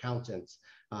with your accountants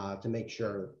to make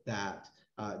sure that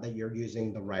you're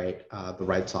using the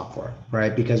right software,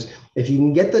 right? Because if you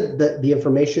can get the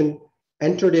information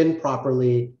entered in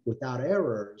properly without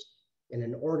errors in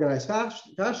an organized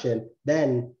fashion,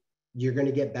 then you're going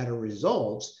to get better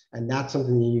results, and that's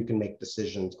something that you can make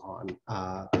decisions on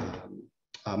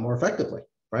more effectively,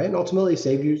 right? And ultimately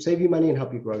save you money and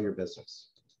help you grow your business.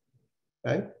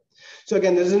 Okay. So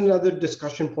again, this is another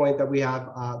discussion point that we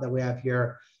have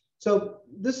here. So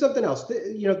this is something else.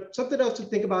 Something else to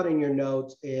think about in your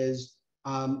notes is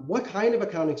what kind of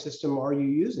accounting system are you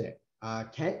using?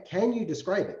 Can you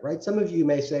describe it, right? Some of you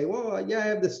may say, well, yeah, I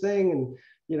have this thing, and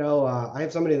I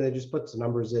have somebody that just puts the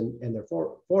numbers in there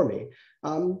for me.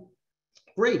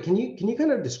 Great. Can you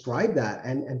kind of describe that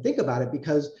and think about it?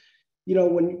 Because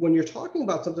when you're talking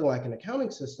about something like an accounting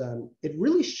system, it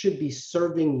really should be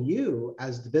serving you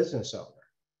as the business owner,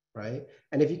 right?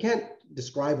 And if you can't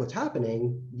describe what's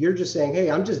happening, you're just saying, hey,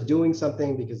 I'm just doing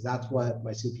something because that's what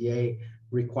my CPA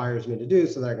requires me to do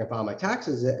so that I can file my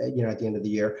taxes at the end of the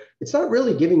year. It's not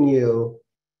really giving you,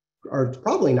 or it's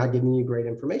probably not giving you great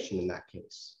information in that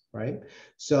case, right?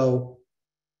 So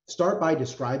start by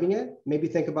describing it. Maybe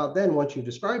think about then, once you've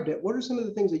described it, what are some of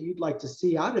the things that you'd like to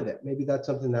see out of it? Maybe that's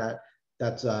something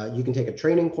that's you can take a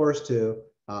training course to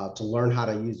learn how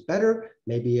to use better.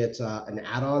 Maybe it's an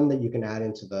add-on that you can add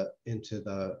into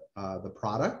the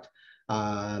product.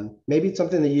 Maybe it's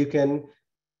something that you can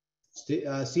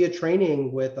see a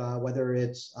training with, whether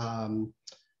it's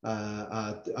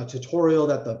a tutorial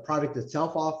that the product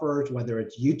itself offers, whether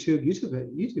it's YouTube,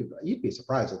 you'd be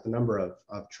surprised at the number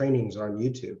of trainings on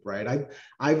YouTube, right?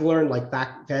 I've learned like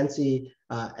fancy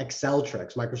Excel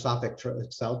tricks, Microsoft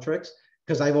Excel tricks,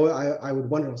 because I would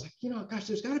wonder, I was like, gosh,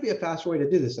 there's got to be a faster way to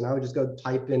do this. And I would just go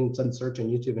type in some search on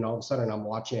YouTube, and all of a sudden I'm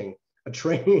watching a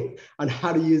training on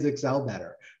how to use Excel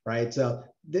better, right? So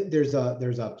there's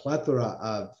a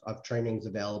plethora of trainings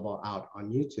available out on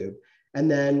YouTube. And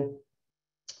then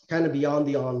kind of beyond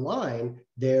the online,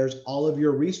 there's all of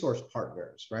your resource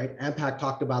partners, right? AmPac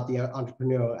talked about the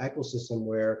entrepreneurial ecosystem,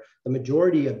 where the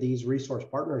majority of these resource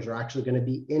partners are actually going to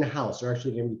be in-house. They're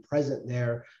actually going to be present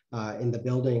there in the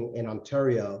building in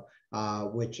Ontario,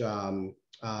 which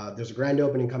there's a grand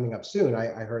opening coming up soon, I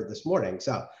heard this morning.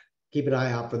 So keep an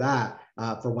eye out for that,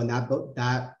 for when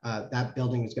that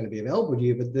building is going to be available to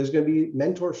you. But there's going to be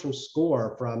mentors from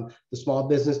SCORE, from the Small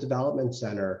Business Development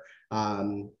Center,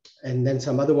 and then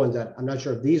some other ones that I'm not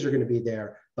sure if these are going to be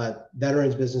there, but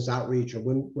Veterans Business Outreach or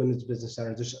Women's Business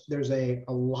Center. There's a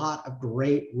lot of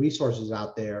great resources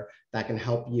out there that can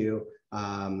help you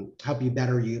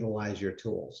better utilize your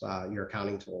tools, your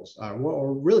accounting tools,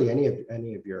 or really any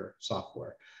of your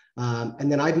software. And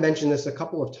then I've mentioned this a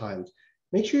couple of times.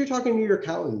 Make sure you're talking to your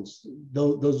accountants,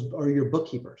 those are your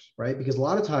bookkeepers, right? Because a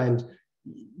lot of times,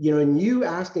 and you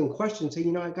asking questions, say,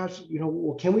 gosh,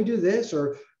 well, can we do this?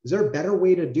 Or is there a better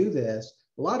way to do this?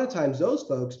 A lot of times those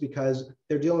folks, because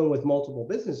they're dealing with multiple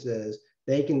businesses,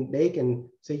 they can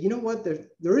say, you know what,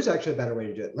 there is actually a better way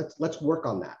to do it. Let's work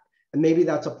on that. And maybe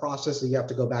that's a process that you have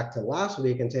to go back to last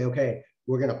week and say, okay,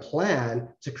 we're going to plan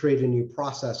to create a new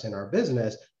process in our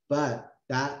business, but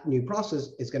that new process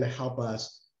is going to help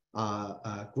us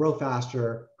grow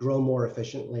faster, grow more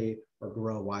efficiently, or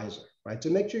grow wiser, right? So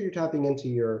make sure you're tapping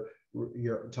into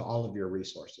to all of your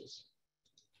resources.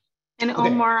 And okay,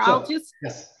 Omar,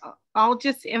 yes. I'll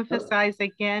just emphasize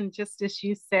again, just as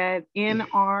you said, in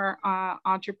our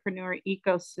entrepreneur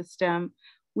ecosystem,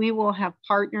 we will have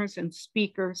partners and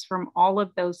speakers from all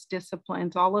of those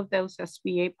disciplines. All of those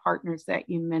SBA partners that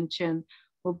you mentioned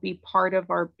will be part of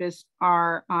our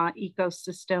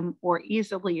ecosystem, or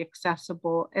easily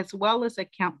accessible, as well as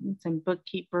accountants and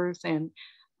bookkeepers and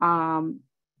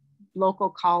local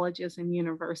colleges and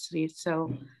universities.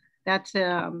 So that's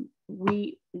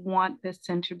we want this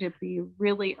center to be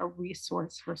really a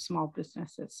resource for small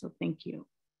businesses. So thank you.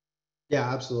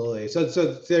 Yeah, absolutely. So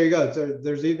there you go. So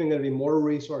there's even going to be more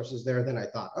resources there than I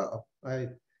thought. I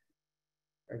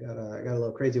got a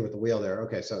little crazy with the wheel there.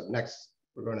 Okay, so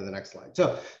we're going to the next slide.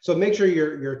 So make sure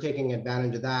you're taking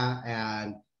advantage of that,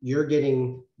 and you're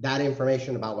getting that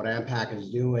information about what AmPac is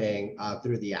doing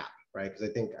through the app, right? Because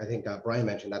I think Brian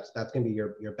mentioned that's going to be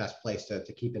your best place to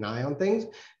keep an eye on things.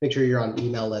 Make sure you're on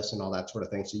email lists and all that sort of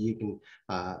thing, so you can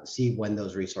see when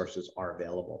those resources are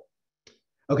available.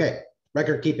 Okay,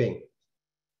 record keeping.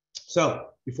 So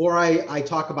before I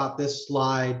talk about this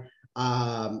slide,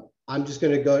 I'm going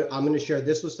to share.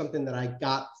 This was something that I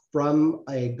got from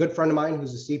a good friend of mine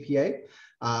who's a CPA,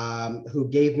 who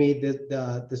gave me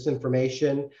this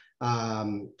information.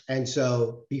 And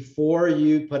so before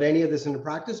you put any of this into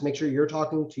practice, make sure you're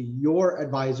talking to your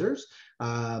advisors.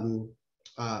 Make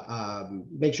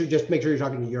sure you're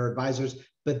talking to your advisors.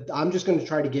 But I'm just going to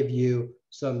try to give you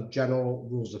some general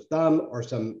rules of thumb, or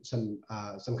some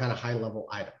kind of high level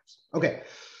items. Okay.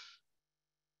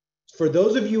 For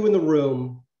those of you in the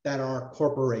room that are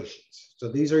corporations, so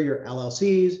these are your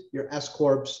LLCs, your S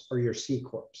corps, or your C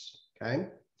corps. Okay.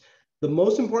 The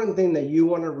most important thing that you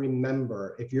want to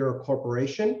remember if you're a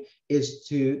corporation is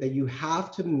that you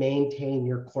have to maintain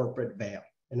your corporate veil.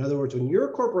 In other words, when you're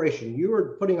a corporation, you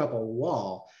are putting up a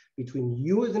wall between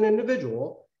you as an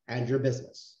individual and your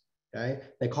business, okay?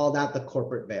 They call that the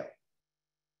corporate veil.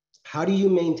 How do you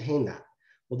maintain that?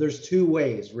 Well, there's two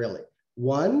ways, really.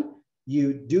 One,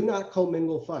 you do not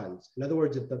commingle funds. In other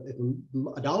words, if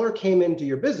a dollar came into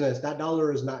your business, that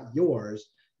dollar is not yours.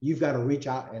 You've got to reach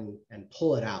out and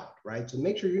pull it out, right? So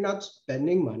make sure you're not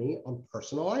spending money on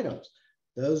personal items.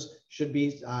 Those should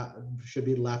be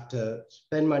left to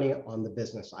spend money on the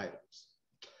business items.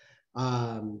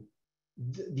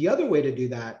 The other way to do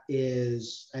that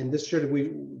is, and this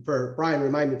for Brian,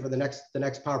 remind me for the next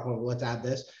PowerPoint, let's add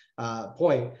this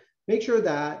point. Make sure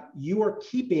that you are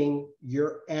keeping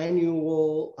your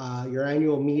annual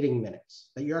meeting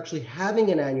minutes, that you're actually having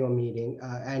an annual meeting,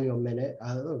 having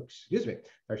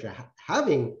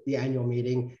the annual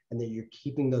meeting, and that you're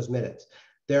keeping those minutes.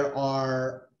 There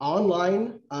are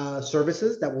online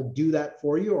services that will do that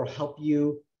for you or help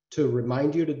you to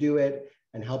remind you to do it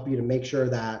and help you to make sure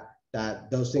that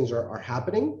those things are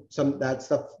happening. Some of that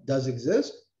stuff does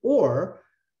exist, or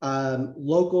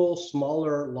local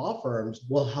smaller law firms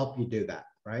will help you do that,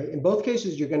 right? In both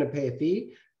cases, you're going to pay a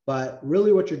fee, but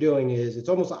really what you're doing is, it's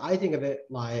almost, I think of it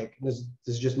like, this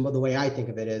is just the way I think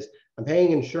of it is, I'm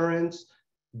paying insurance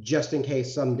just in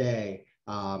case someday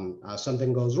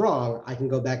something goes wrong. I can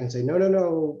go back and say, no,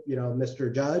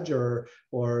 Mr. Judge or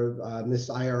Miss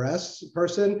IRS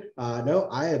person, no,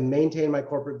 I have maintained my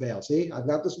corporate veil. See, I've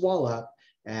got this wall up,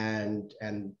 and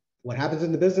what happens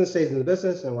in the business stays in the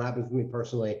business, and what happens to me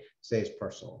personally stays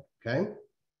personal, okay?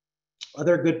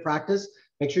 Other good practice,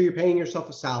 make sure you're paying yourself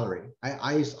a salary.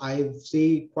 I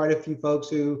see quite a few folks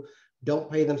who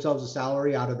don't pay themselves a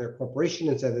salary out of their corporation,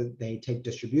 instead that they take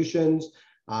distributions.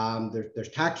 There's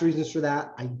tax reasons for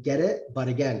that. I get it, but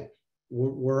again,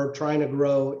 we're trying to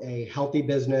grow a healthy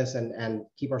business and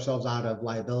keep ourselves out of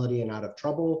liability and out of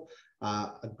trouble.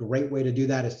 A great way to do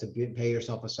that is to pay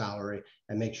yourself a salary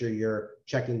and make sure you're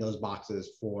checking those boxes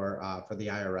for the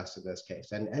IRS in this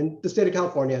case. And the state of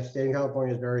California is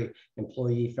very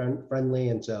employee friendly,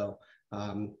 and so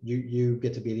you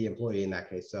get to be the employee in that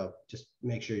case. So just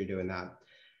make sure you're doing that.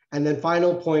 And then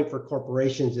final point for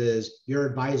corporations is your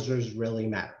advisors really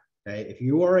matter. Okay, if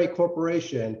you are a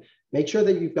corporation, make sure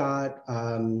that you've got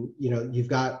you've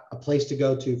got a place to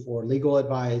go to for legal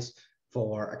advice,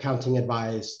 for accounting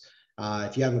advice.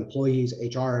 If you have employees,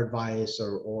 HR advice,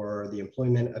 or the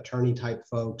employment attorney type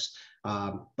folks,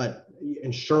 but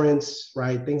insurance,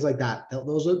 right, things like that.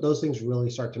 Those things really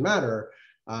start to matter.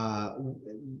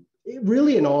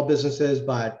 Really in all businesses,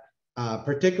 but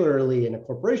particularly in a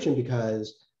corporation,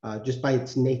 because just by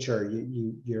its nature,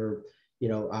 you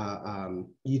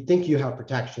think you have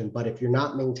protection, but if you're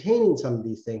not maintaining some of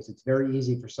these things, it's very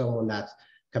easy for someone that's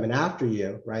coming after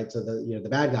you, right? So the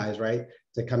bad guys, right,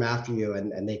 to come after you,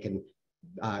 and they can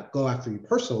go after you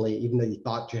personally, even though you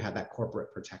thought you had that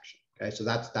corporate protection. Okay, so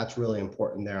that's really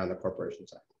important there on the corporation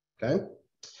side. Okay,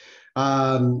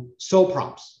 sole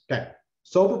props. Okay,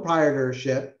 sole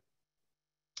proprietorship.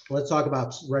 Let's talk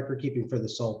about record keeping for the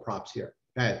sole props here.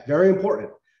 Okay, very important.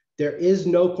 There is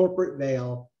no corporate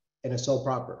veil in a sole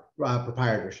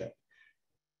proprietorship.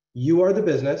 You are the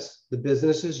business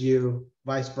is you,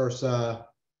 vice versa,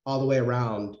 all the way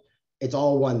around. It's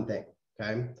all one thing,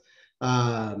 okay?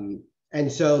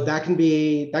 And so that can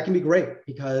be great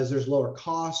because there's lower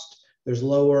cost, there's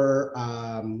lower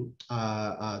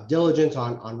diligence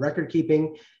on record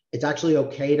keeping. It's actually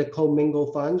okay to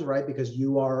commingle funds, right? Because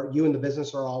you and the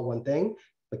business are all one thing,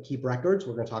 but keep records.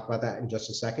 We're going to talk about that in just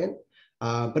a second.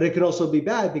 But it can also be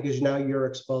bad because now you're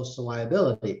exposed to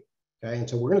liability, okay? And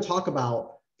so we're going to talk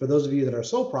about, for those of you that are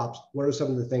sole props, what are some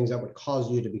of the things that would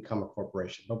cause you to become a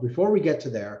corporation? But before we get to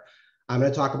there, I'm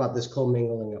going to talk about this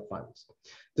commingling of funds.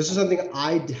 This is something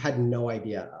I had no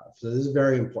idea of. So this is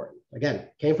very important. Again,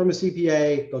 came from a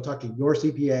CPA, go talk to your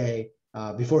CPA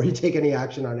before you take any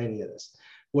action on any of this.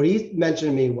 What he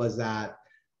mentioned to me was that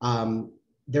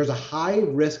there's a high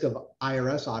risk of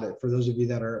IRS audit for those of you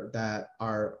that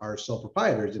are sole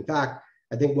proprietors. In fact,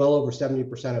 I think well over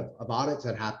 70% of audits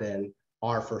that happen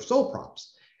are for sole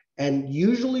props. And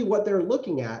usually what they're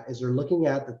looking at is they're looking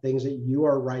at the things that you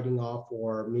are writing off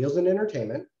for meals and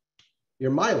entertainment, your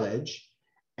mileage,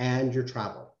 and your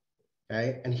travel.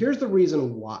 Okay, and here's the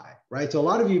reason why, right? So a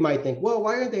lot of you might think, well,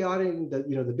 why aren't they auditing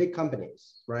the big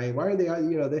companies, right? Why aren't they,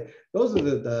 those are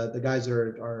the guys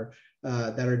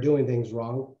that are doing things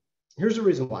wrong. Here's the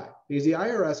reason why. Because the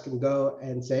IRS can go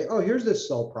and say, oh, here's this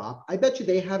sole prop. I bet you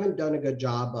they haven't done a good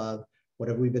job of what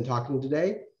have we been talking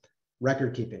today?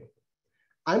 Record keeping.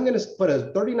 I'm going to put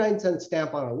a 39-cent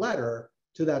stamp on a letter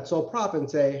to that sole prop and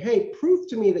say, hey, prove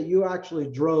to me that you actually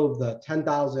drove the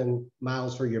 10,000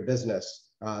 miles for your business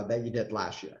that you did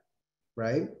last year,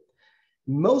 right?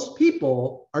 Most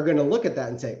people are going to look at that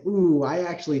and say, ooh, I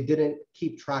actually didn't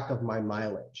keep track of my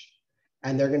mileage.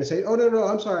 And they're going to say, oh, no,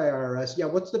 I'm sorry, IRS. Yeah,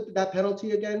 what's that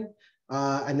penalty again?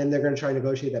 And then they're going to try to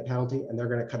negotiate that penalty, and they're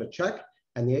going to cut a check,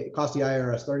 and it costs the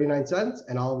IRS 39 cents,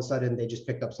 and all of a sudden they just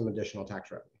picked up some additional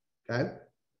tax revenue, okay?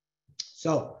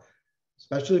 So,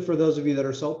 especially for those of you that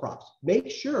are sole props, make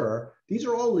sure these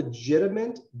are all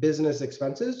legitimate business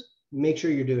expenses. Make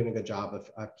sure you're doing a good job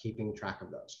of keeping track of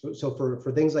those. So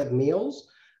for things like meals,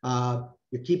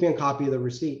 you're keeping a copy of the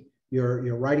receipt.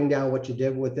 You're writing down what you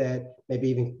did with it, maybe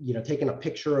even taking a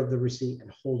picture of the receipt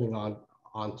and holding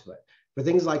onto it. For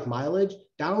things like mileage,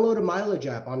 download a mileage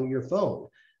app on your phone.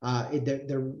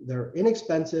 They're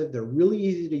inexpensive. They're really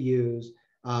easy to use.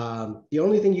 The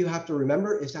only thing you have to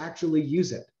remember is to actually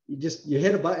use it. You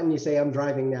hit a button, you say, I'm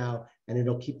driving now, and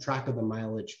it'll keep track of the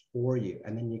mileage for you.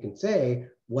 And then you can say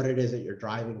what it is that you're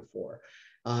driving for.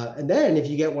 And then if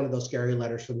you get one of those scary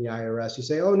letters from the IRS, you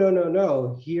say, oh,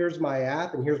 no, here's my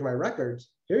app and here's my records.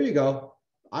 Here you go.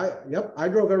 I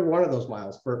drove every one of those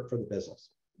miles for the business.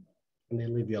 And they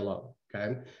leave you alone,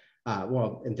 okay?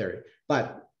 Well, in theory.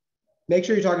 But make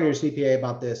sure you're talking to your CPA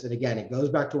about this. And again, it goes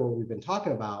back to what we've been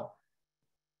talking about.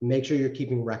 Make sure you're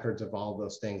keeping records of all of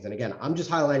those things. And again, I'm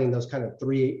just highlighting those kind of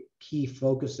 3 key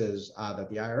focuses that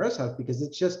the IRS has, because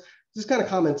it's just kind of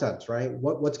common sense, right?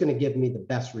 What's going to give me the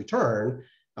best return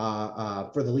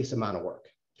for the least amount of work,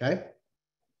 okay?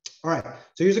 All right,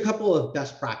 so here's a couple of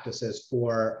best practices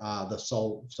for the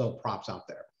sole props out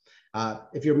there.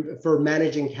 For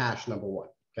managing cash, number 1,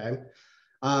 okay?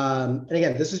 And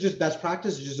again, this is just best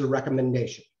practice, it's just a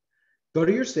recommendation. Go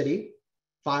to your city,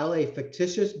 file a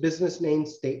fictitious business name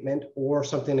statement or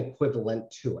something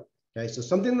equivalent to it, okay? So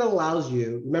something that allows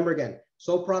you, remember again,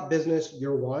 sole prop business,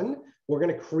 year 1, we're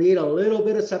gonna create a little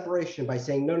bit of separation by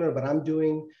saying, no, but I'm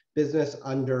doing business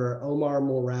under Omar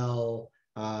Morel,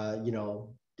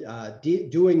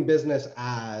 doing business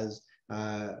as,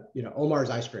 Omar's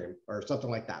Ice Cream or something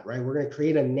like that, right? We're gonna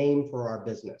create a name for our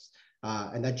business.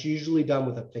 And that's usually done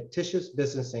with a fictitious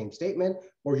business name statement,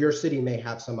 or your city may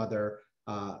have some other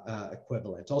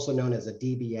equivalent. It's also known as a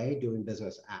DBA, doing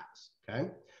business as, okay?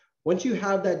 Once you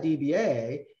have that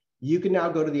DBA, you can now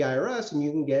go to the IRS and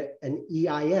you can get an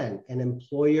EIN, an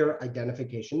employer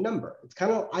identification number. It's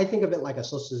kind of, I think of it like a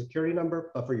social security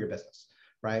number, but for your business,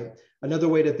 right? Another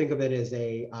way to think of it is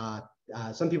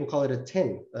some people call it a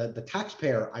TIN, the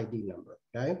taxpayer ID number,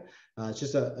 okay? It's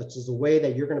just a way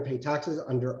that you're gonna pay taxes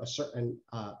under a certain,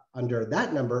 under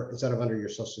that number instead of under your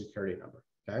social security number,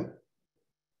 okay?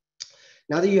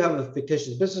 Now that you have a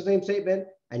fictitious business name statement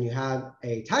and you have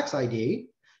a tax ID,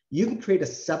 you can create a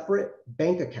separate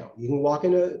bank account. You can walk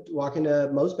into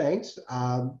most banks,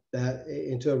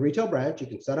 into a retail branch. You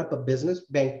can set up a business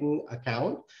banking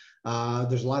account.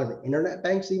 There's a lot of internet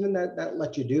banks even that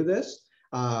let you do this.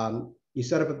 You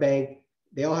set up a bank.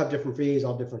 They all have different fees,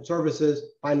 all different services.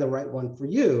 Find the right one for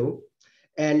you.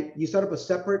 And you set up a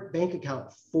separate bank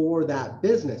account for that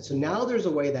business. So now there's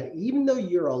a way that even though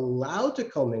you're allowed to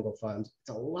commingle funds,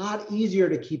 it's a lot easier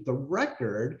to keep the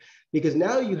record, because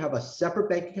now you have a separate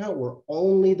bank account where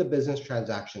only the business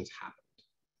transactions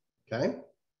happened, okay?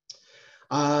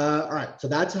 All right, so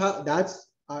that's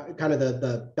kind of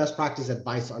the best practice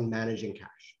advice on managing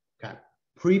cash, okay?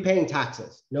 Prepaying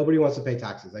taxes. Nobody wants to pay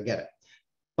taxes, I get it.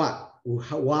 But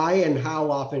why and how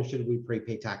often should we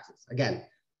prepay taxes? Again,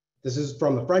 this is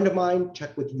from a friend of mine.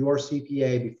 Check with your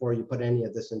CPA before you put any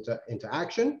of this into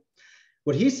action.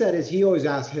 What he said is he always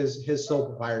asks his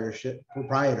sole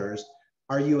proprietors,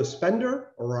 are you a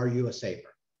spender or are you a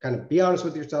saver? Kind of be honest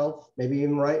with yourself, maybe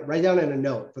even write down in a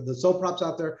note. For the sole props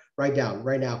out there, write down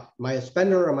right now, am I a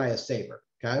spender or am I a saver,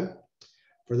 okay?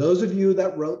 For those of you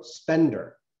that wrote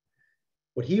spender,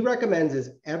 what he recommends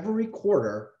is every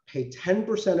quarter, pay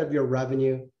 10% of your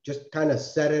revenue, just kind of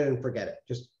set it and forget it.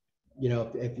 Just,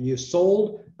 if you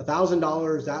sold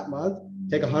 $1,000 that month,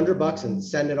 take $100 and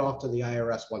send it off to the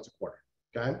IRS once a quarter,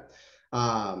 okay?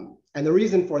 And the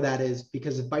reason for that is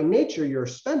because if by nature you're a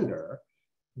spender,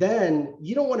 then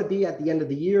you don't want to be at the end of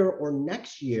the year or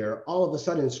next year, all of a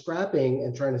sudden scrapping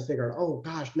and trying to figure out, oh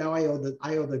gosh, now I owe the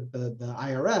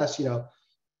IRS, I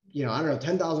don't know,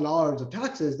 $10,000 of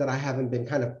taxes that I haven't been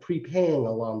kind of prepaying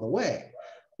along the way.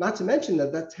 Not to mention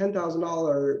that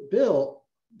 $10,000 bill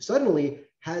suddenly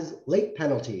has late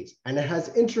penalties and it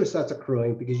has interest that's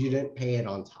accruing because you didn't pay it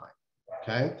on time,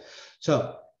 okay?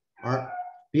 So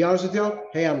be honest with you,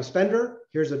 hey, I'm a spender.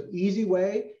 Here's an easy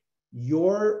way.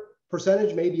 Your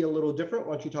percentage may be a little different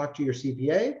once you talk to your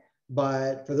CPA,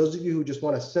 but for those of you who just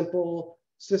want a simple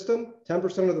system,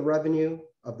 10% of the revenue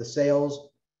of the sales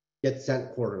gets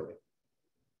sent quarterly.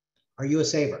 Are you a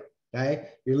saver? Okay,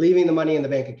 you're leaving the money in the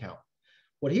bank account.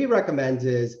 What he recommends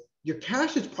is your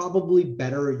cash is probably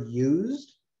better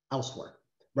used elsewhere,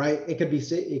 right? It could be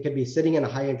sitting in a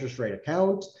high interest rate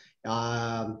account,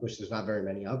 which there's not very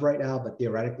many of right now, but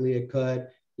theoretically it could.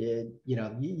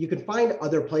 You can find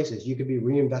other places. You could be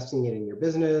reinvesting it in your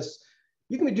business.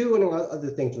 You can be doing other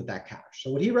things with that cash.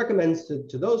 So what he recommends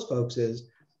to those folks is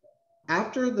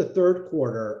after the third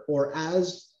quarter, or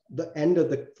as the end of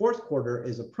the fourth quarter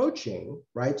is approaching,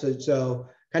 right? So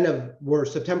kind of we're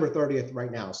September 30th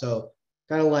right now. So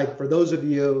kind of like for those of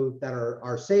you that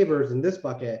are savers in this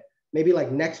bucket, maybe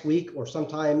like next week or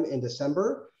sometime in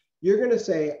December, you're going to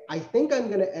say, I think I'm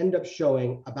going to end up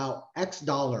showing about X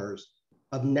dollars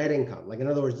of net income. Like in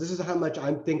other words, this is how much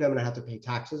I think I'm going to have to pay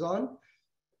taxes on.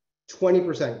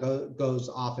 20% goes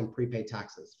off in prepaid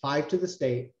taxes, 5 to the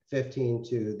state, 15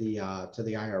 to the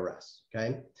IRS.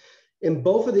 Okay. In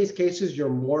both of these cases, you're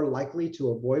more likely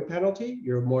to avoid penalty,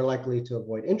 you're more likely to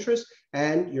avoid interest,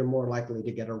 and you're more likely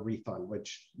to get a refund,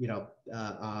 which,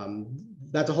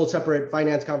 that's a whole separate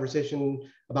finance conversation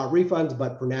about refunds.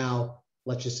 But for now,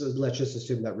 let's just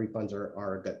assume that refunds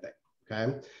are a good thing.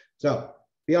 Okay. So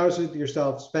be honest with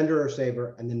yourself, spender or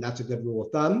saver, and then that's a good rule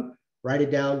of thumb. Write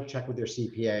it down, check with your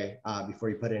CPA before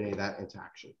you put any of that into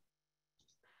action.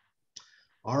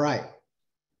 All right.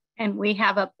 And we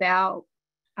have about,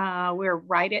 we're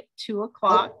right at 2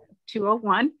 o'clock,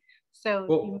 2:01. So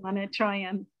cool. You want to try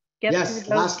and get through those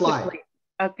last slide. quickly.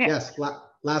 Okay. Yes,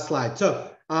 last slide.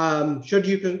 So should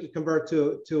you convert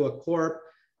to a corp,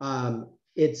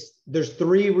 there's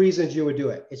 3 reasons you would do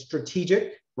it. It's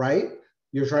strategic, right?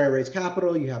 You're trying to raise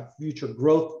capital, you have future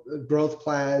growth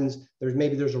plans.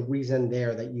 There's a reason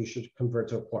there that you should convert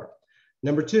to a corp.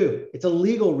 Number 2, it's a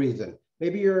legal reason.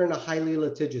 Maybe you're in a highly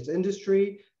litigious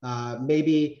industry.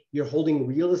 Maybe you're holding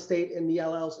real estate in the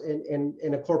LLC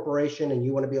in a corporation, and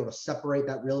you want to be able to separate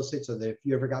that real estate so that if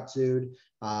you ever got sued,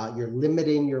 you're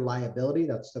limiting your liability.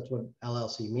 That's what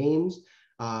LLC means.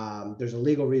 There's a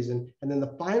legal reason. And then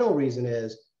the final reason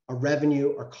is a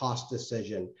revenue or cost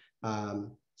decision.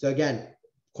 So again,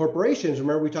 corporations,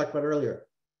 remember we talked about earlier,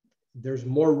 there's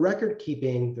more record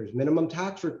keeping, there's minimum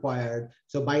tax required.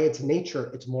 So by its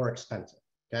nature, it's more expensive.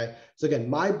 Okay. So again,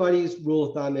 my buddy's rule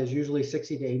of thumb is usually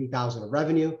 60 to 80,000 of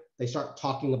revenue. They start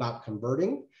talking about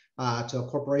converting to a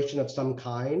corporation of some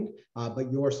kind,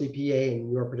 but your CPA and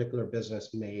your particular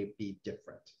business may be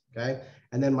different. Okay.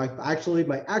 And then my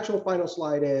actual final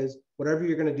slide is whatever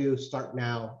you're going to do, start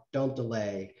now, don't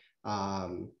delay.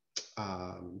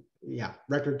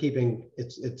 Record keeping,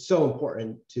 it's so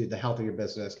important to the health of your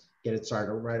business. Get it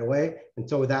started right away. And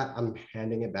so with that, I'm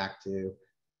handing it back to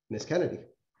Ms. Kennedy.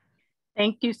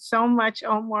 Thank you so much,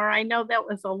 Omar. I know that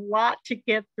was a lot to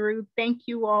get through. Thank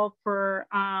you all for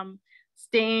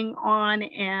staying on.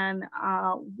 And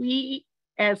we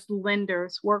as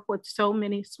lenders work with so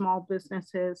many small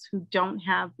businesses who don't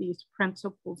have these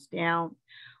principles down,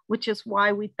 which is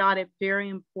why we thought it very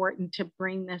important to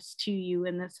bring this to you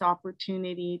in this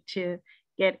opportunity to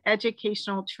get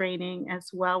educational training as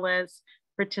well as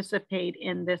participate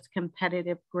in this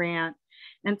competitive grant.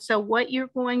 And so what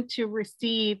you're going to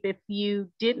receive, if you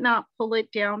did not pull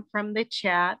it down from the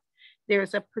chat,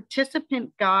 there's a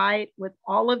participant guide with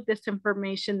all of this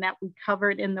information that we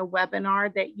covered in the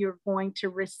webinar that you're going to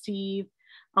receive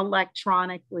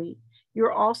electronically.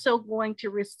 You're also going to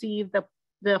receive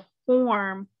the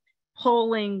form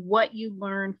polling what you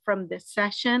learned from this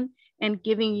session and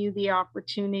giving you the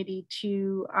opportunity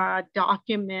to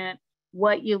document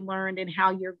what you learned and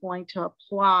how you're going to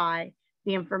apply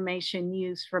the information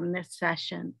used from this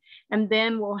session. And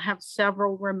then we'll have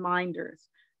several reminders.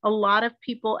 A lot of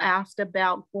people asked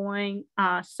about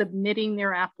submitting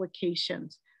their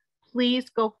applications. Please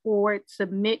go forward,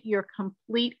 submit your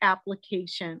complete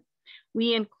application.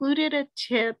 We included a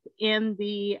tip in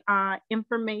the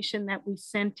information that we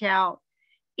sent out.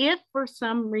 If for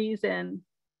some reason,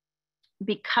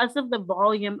 because of the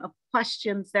volume of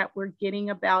questions that we're getting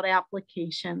about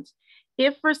applications,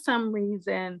 if for some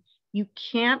reason you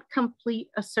can't complete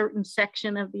a certain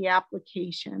section of the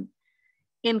application,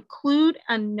 include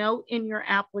a note in your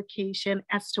application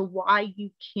as to why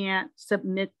you can't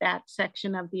submit that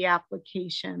section of the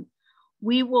application.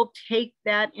 We will take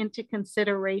that into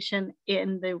consideration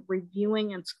in the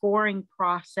reviewing and scoring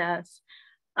process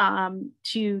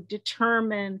to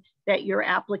determine that your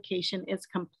application is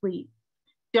complete.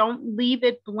 Don't leave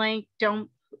it blank. Don't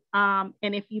And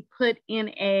if you put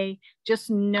NA, just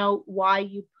note why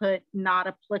you put not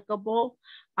applicable.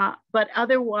 But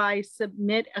otherwise,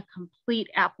 submit a complete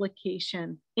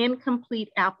application. Incomplete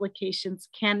applications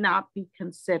cannot be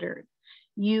considered.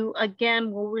 You,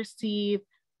 again, will receive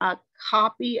a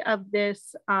copy of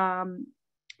this,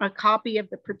 a copy of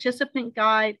the participant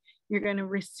guide. You're going to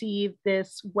receive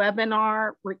this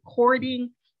webinar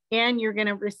recording, and you're going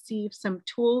to receive some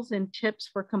tools and tips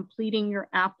for completing your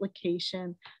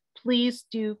application. Please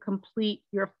do complete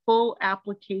your full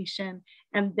application,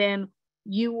 and then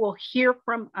you will hear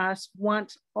from us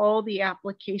once all the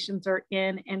applications are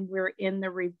in and we're in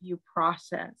the review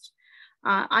process.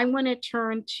 I want to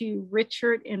turn to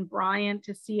Richard and Brian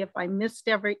to see if I missed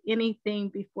anything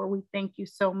before we thank you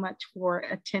so much for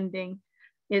attending.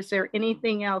 Is there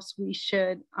anything else we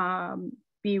should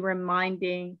be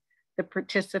reminding the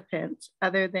participants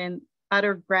other than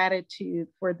utter gratitude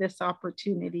for this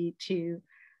opportunity to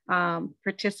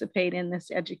participate in this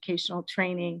educational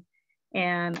training?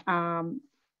 And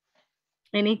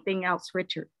anything else,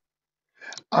 Richard?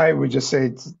 I would just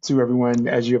say to everyone,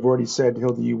 as you have already said,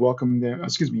 Hilda, you welcome them,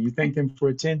 excuse me, you thank them for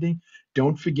attending.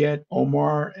 Don't forget,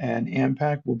 Omar and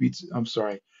AmPac will be, I'm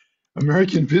sorry,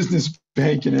 American Business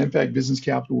Bank and AmPac Business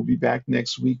Capital will be back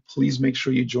next week. Please make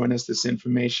sure you join us. This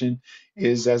information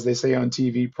is, as they say on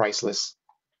TV, priceless.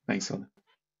 Thanks, Hilda.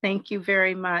 Thank you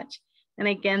very much. And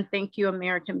again, thank you,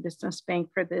 American Business Bank,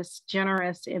 for this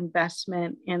generous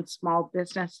investment in small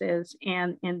businesses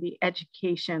and in the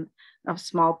education of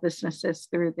small businesses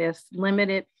through this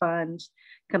limited funds,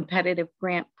 competitive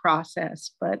grant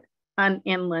process, but an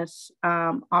endless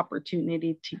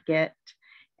opportunity to get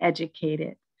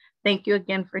educated. Thank you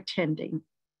again for attending.